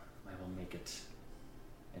I will make it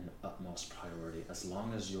an utmost priority. As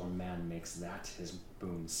long as your man makes that his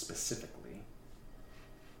boon specifically,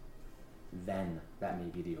 then that may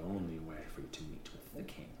be the only way for you to meet with the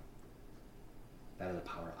king. That is a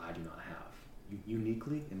power I do not have.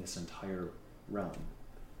 Uniquely in this entire realm,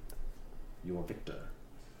 your victor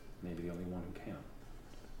may be the only one who can.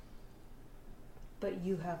 But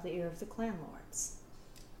you have the ear of the clan lords.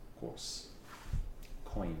 Of course.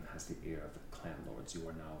 Coin has the ear of the clan lords. You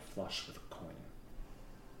are now flush with coin.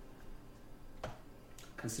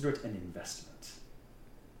 Consider it an investment.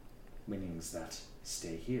 Winnings that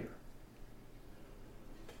stay here,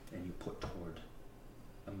 and you put toward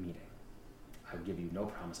a meeting. I will give you no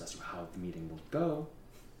promise as to how the meeting will go,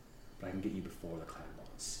 but I can get you before the clan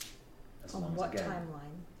lords. As On long what as, again,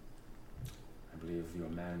 timeline? I believe your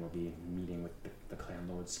man will be meeting with the clan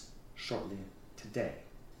lords shortly today.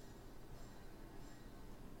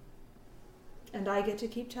 And I get to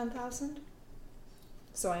keep 10,000?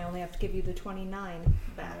 So I only have to give you the 29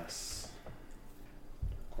 back. Yes.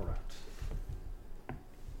 Correct.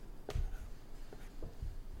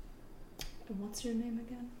 And what's your name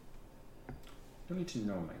again? You don't need to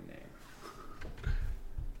know my name.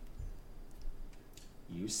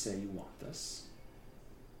 You say you want this.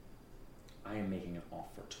 I am making an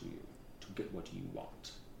offer to you to get what you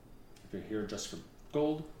want. If you're here just for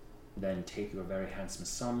gold, then take your very handsome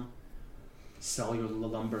sum, sell your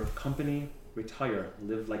lumber company, retire,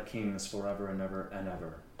 live like kings forever and ever and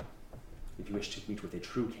ever. If you wish to meet with a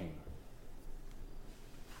true king,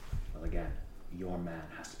 well, again, your man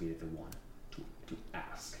has to be the one to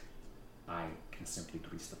ask. I can simply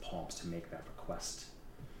grease the palms to make that request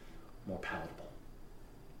more palatable.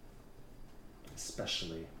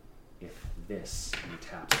 Especially if this, and he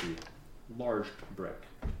taps the large brick,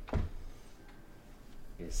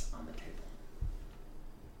 is on the table.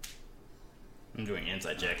 I'm doing an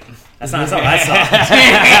insight check. That's not what I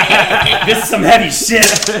saw. This is some heavy shit,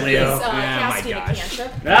 Leo. It's casting a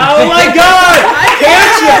cantrip. Oh my god!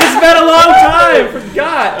 Cantrip! It's been a long time!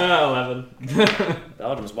 Forgot! 11.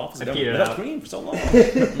 Belgium's waffles I have keyed it been out. green for so long.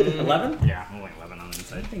 11? Yeah, I'm only 11 on I the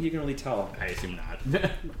inside. don't think you can really tell. I assume not.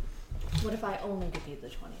 What if I only give you the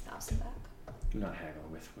 20,000 back? Do not haggle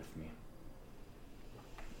with me.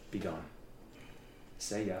 Be gone.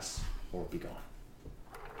 Say yes, or be gone.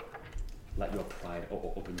 Let your pride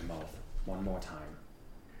open your mouth one more time,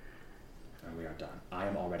 and we are done. I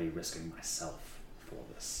am already risking myself for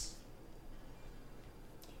this.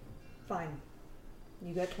 Fine.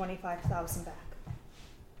 You get 25,000 back.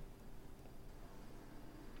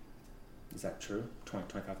 Is that true?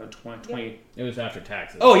 20. It was after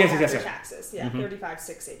taxes. Oh, yes. After taxes, yeah, Mhm.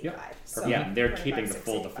 35,685. Yep. So Yeah, they're keeping the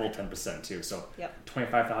full 25,685. 10% too. So Yep.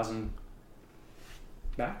 25,000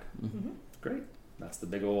 back. Mm-hmm. Great. That's the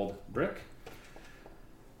big old brick.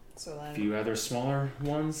 So A then, few other smaller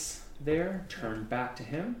ones there. Turn back to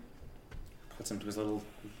him. Puts them to his little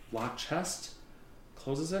locked chest.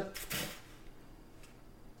 Closes it.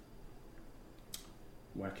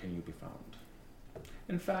 Where can you be found?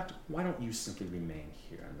 In fact, why don't you simply remain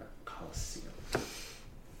here in the Colosseum?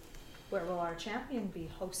 where will our champion be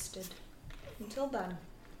hosted? Until then,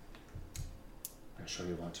 I'm sure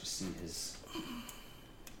you want to see his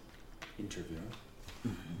interview. I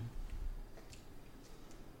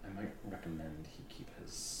might recommend he keep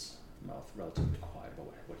his mouth relatively quiet about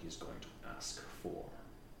what he's going to ask for.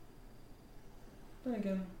 Then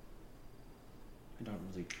again, I don't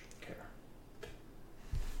really care.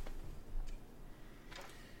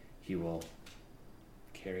 He will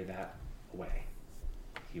carry that away.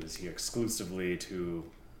 He was here exclusively to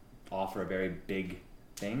offer a very big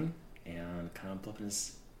thing and kind of blip in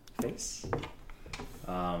his face.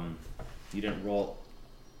 You didn't roll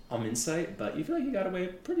insight, but you feel like you got away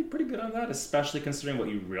pretty good on that, especially considering what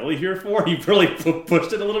you're really here for. You really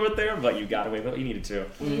pushed it a little bit there, but you got away with what you needed to.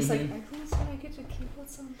 and he's like, I thought said I get to keep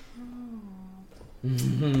what's on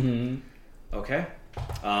top. Okay.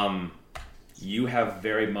 You have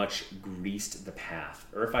very much greased the path.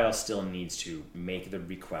 Urfael still needs to make the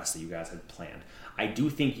request that you guys had planned. I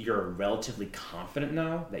do think you're relatively confident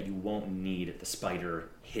now that you won't need the spider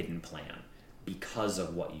hidden plan because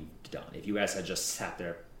of what you've done. If you guys had just sat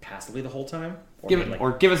there passively the whole time,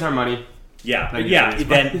 or Give us our money. yeah, Then yeah,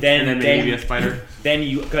 give us then and then maybe a spider. then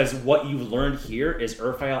you, because what you've learned here is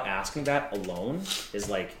Urfael asking that alone is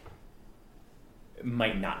like,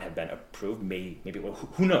 might not have been approved. Maybe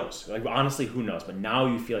who knows? Like honestly, who knows? But now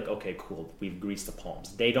you feel like, okay, cool, we've greased the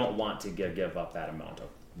palms. They don't want to give up that amount of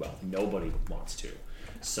wealth. Nobody wants to.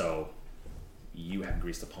 So you have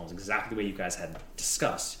greased the palms exactly the way you guys had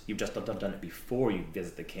discussed. You've just done it before you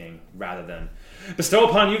visit the king, rather than bestow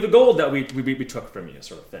upon you the gold that we took from you,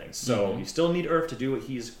 sort of thing. So you still need Earth to do what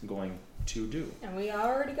he's going to do. And we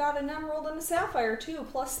already got an emerald and a sapphire too,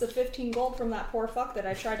 plus the 15 gold from that poor fuck that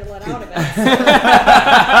I tried to let out of it.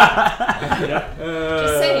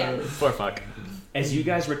 Just saying. Poor fuck. As you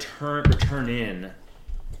guys return in,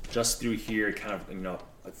 just through here, kind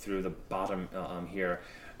of through the bottom here,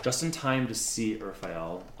 just in time to see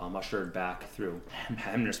Urfael ushered back through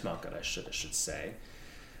Hamner Smalkat, I should say.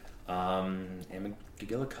 And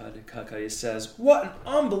McGillicuddy says, "What an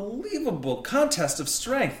unbelievable contest of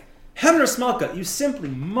strength! Hamner Smalkat, you simply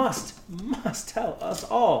must tell us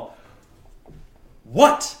all.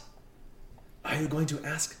 What are you going to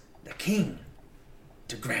ask the king?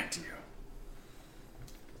 to grant you.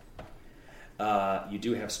 You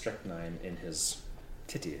do have strychnine in his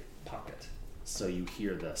titty pocket, so you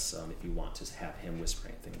hear this if you want to have him whisper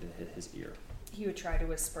anything into his ear. He would try to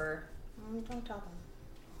whisper, don't tell them.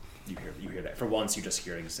 You hear that. For once, you just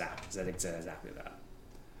hear exactly that.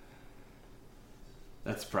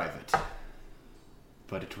 That's private.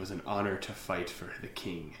 But it was an honor to fight for the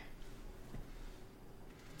king.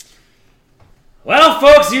 Well,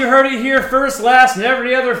 folks, you heard it here first, last, and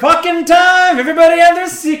every other fucking time. Everybody had their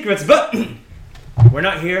secrets, but we're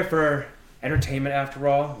not here for entertainment after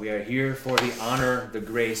all. We are here for the honor, the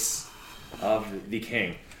grace of the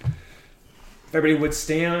king. If everybody would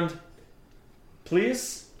stand,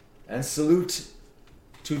 please, and salute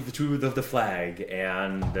to the flag.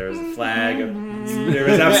 And there's a flag. There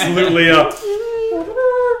is absolutely a...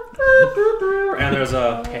 And there's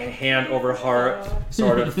a hand over heart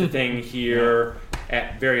sort of thing here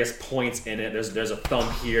at various points in it. There's a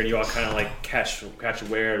thumb here, and you all kind of like catch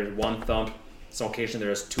where there's one thumb. Some occasion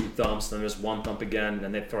there's two thumbs, then there's one thump again,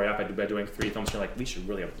 and they throw you off by doing three thumps. You're like, we should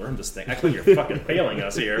really have learned this thing. Actually, you're fucking failing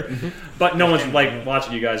us here. But no one's like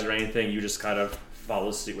watching you guys or anything. You just kind of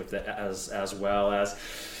follow suit with it as well as.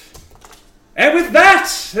 And with that,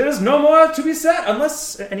 there's no more to be said,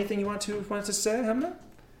 unless anything you wanted to say, Hemna?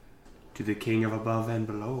 To the king of above and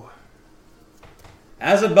below.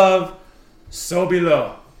 As above, so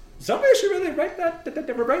below. Somebody should really write that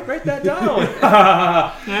down.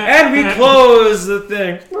 And we close the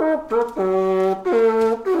thing.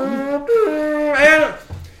 And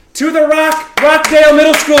to the Rockdale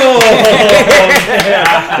Middle School.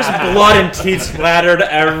 Just blood and teeth splattered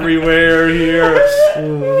everywhere here.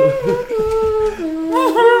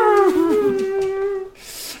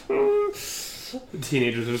 The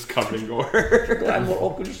teenagers are just covered in gore. I'm more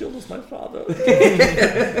open shield as my father.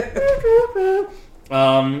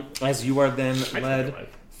 As you are then led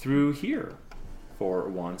through here for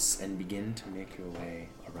once and begin to make your way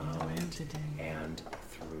around and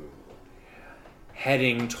through,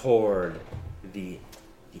 heading toward the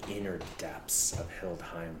inner depths of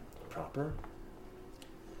Hildheim proper,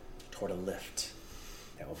 toward a lift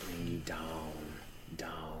that will bring you down,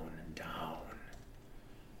 down, down,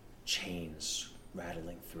 chains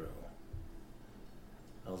rattling through.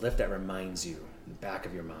 A lift that reminds you, in the back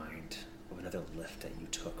of your mind, of another lift that you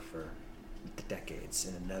took for decades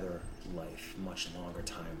in another life, much longer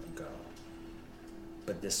time ago.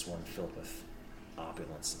 But this one filled with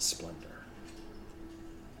opulence and splendor.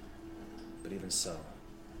 But even so,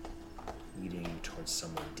 leading you towards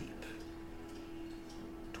somewhere deep,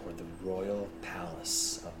 toward the royal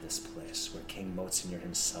palace of this place, where King Motsinir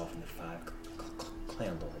himself and the five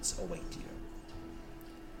clan lords await you.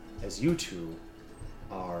 As you two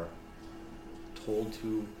are told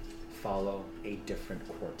to follow a different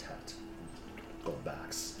quartet,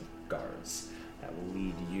 Goldbacks, guards, that will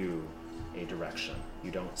lead you a direction.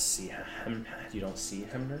 You don't see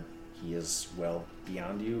Hemner. He is well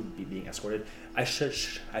beyond you, being escorted. I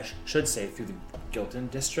should say through the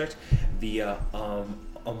Gildan district via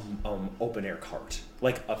open air cart,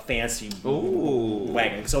 like a fancy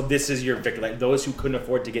wagon. So this is your victor. Like those who couldn't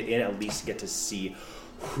afford to get in, at least get to see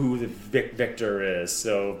who the victor is.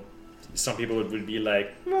 So some people would be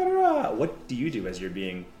like, what do you do as you're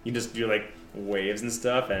being? You just do like waves and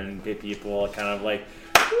stuff, and people kind of like.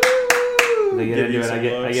 They get into it.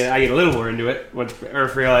 I get a little more into it. Once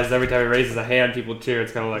Earth realizes every time he raises a hand, people cheer.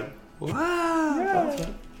 It's kind of like, wow.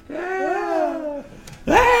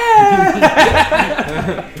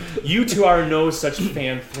 You two are no such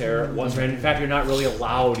fanfare whatsoever. In fact, you're not really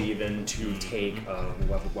allowed even to take a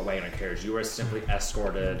wagon or carriage. You are simply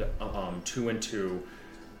escorted 2 and 2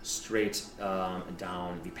 straight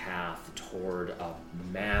down the path toward a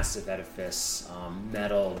massive edifice,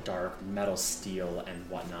 dark metal, steel, and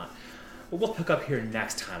whatnot. But we'll pick up here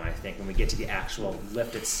next time, I think, when we get to the actual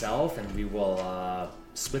lift itself, and we will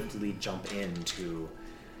swiftly jump into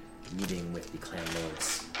meeting with the clan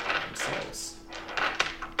lords themselves.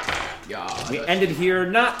 Yeah. We ended here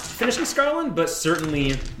not finishing Scarland, but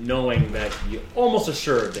certainly knowing that you almost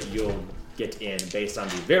assured that you'll get in based on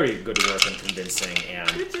the very good work and convincing and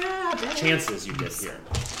chances you did here.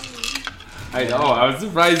 I know. I was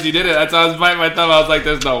surprised you did it. That's why I was biting my thumb. I was like,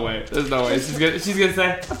 "There's no way. There's no way." She's gonna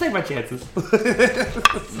say, "I'll take my chances." And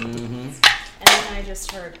then I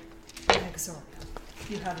just heard, Exoria,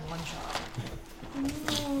 you had one job.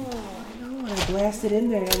 I blasted in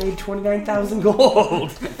there. I made 29,000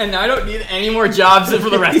 gold. And now I don't need any more jobs for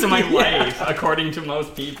the rest of my life, according to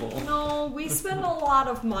most people. No, we spend a lot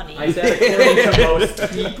of money. I said according to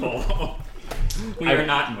most people. We are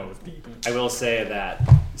not most people. I will say that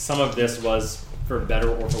some of this was for better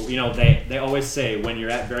or for they always say when you're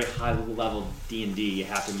at very high level D&D, you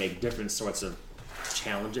have to make different sorts of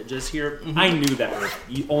challenges here. I knew that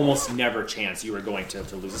you almost never chance you were going to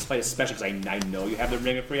lose this fight, especially because I know you have the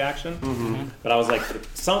ring of free action. But I was like,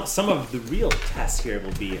 some of the real tests here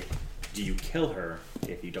will be, do you kill her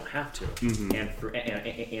if you don't have to?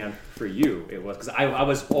 And for you, it was because I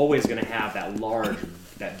was always going to have that large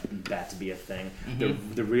that to be a thing.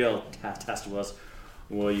 The real test was,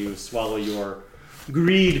 will you swallow your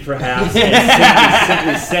greed, perhaps, and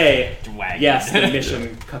simply say, yes, the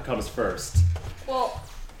mission comes first. Well,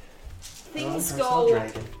 things go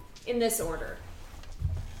in this order.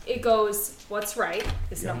 It goes, what's right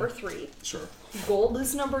is number 3. Sure. Gold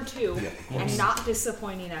is number 2. And not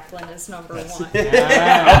disappointing Eklund is number 1.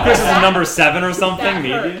 Chris is number 7 or something, That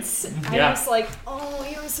maybe. hurts. I was like, oh,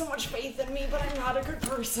 you have so much faith in me, but I'm not a good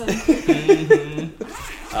person.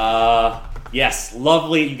 Yes,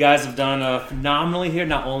 lovely. You guys have done phenomenally here,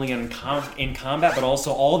 not only in combat, but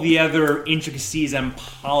also all the other intricacies and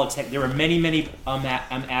politics. There were many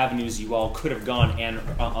avenues you all could have gone. And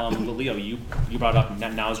Leo, you brought up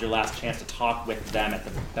now's your last chance to talk with them at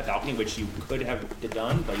the balcony, which you could have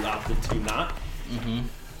done, but you opted to not.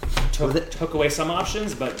 Took away some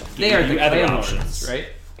options, but They are you the other clan options. missions, right?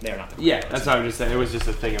 They are not. The Yeah, that's what I'm just saying. It was just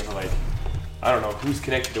a thing of like, I don't know who's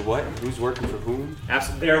connected to what, and who's working for whom.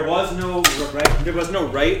 Absolutely. There was no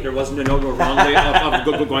right. There was no wrong way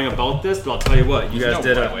of going about this. But I'll tell you what, you guys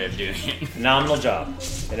did a way of doing it. phenomenal job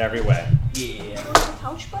in every way. Yeah.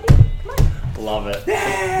 Couch, buddy? Come on. Love it.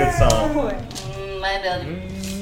 Good song. My building.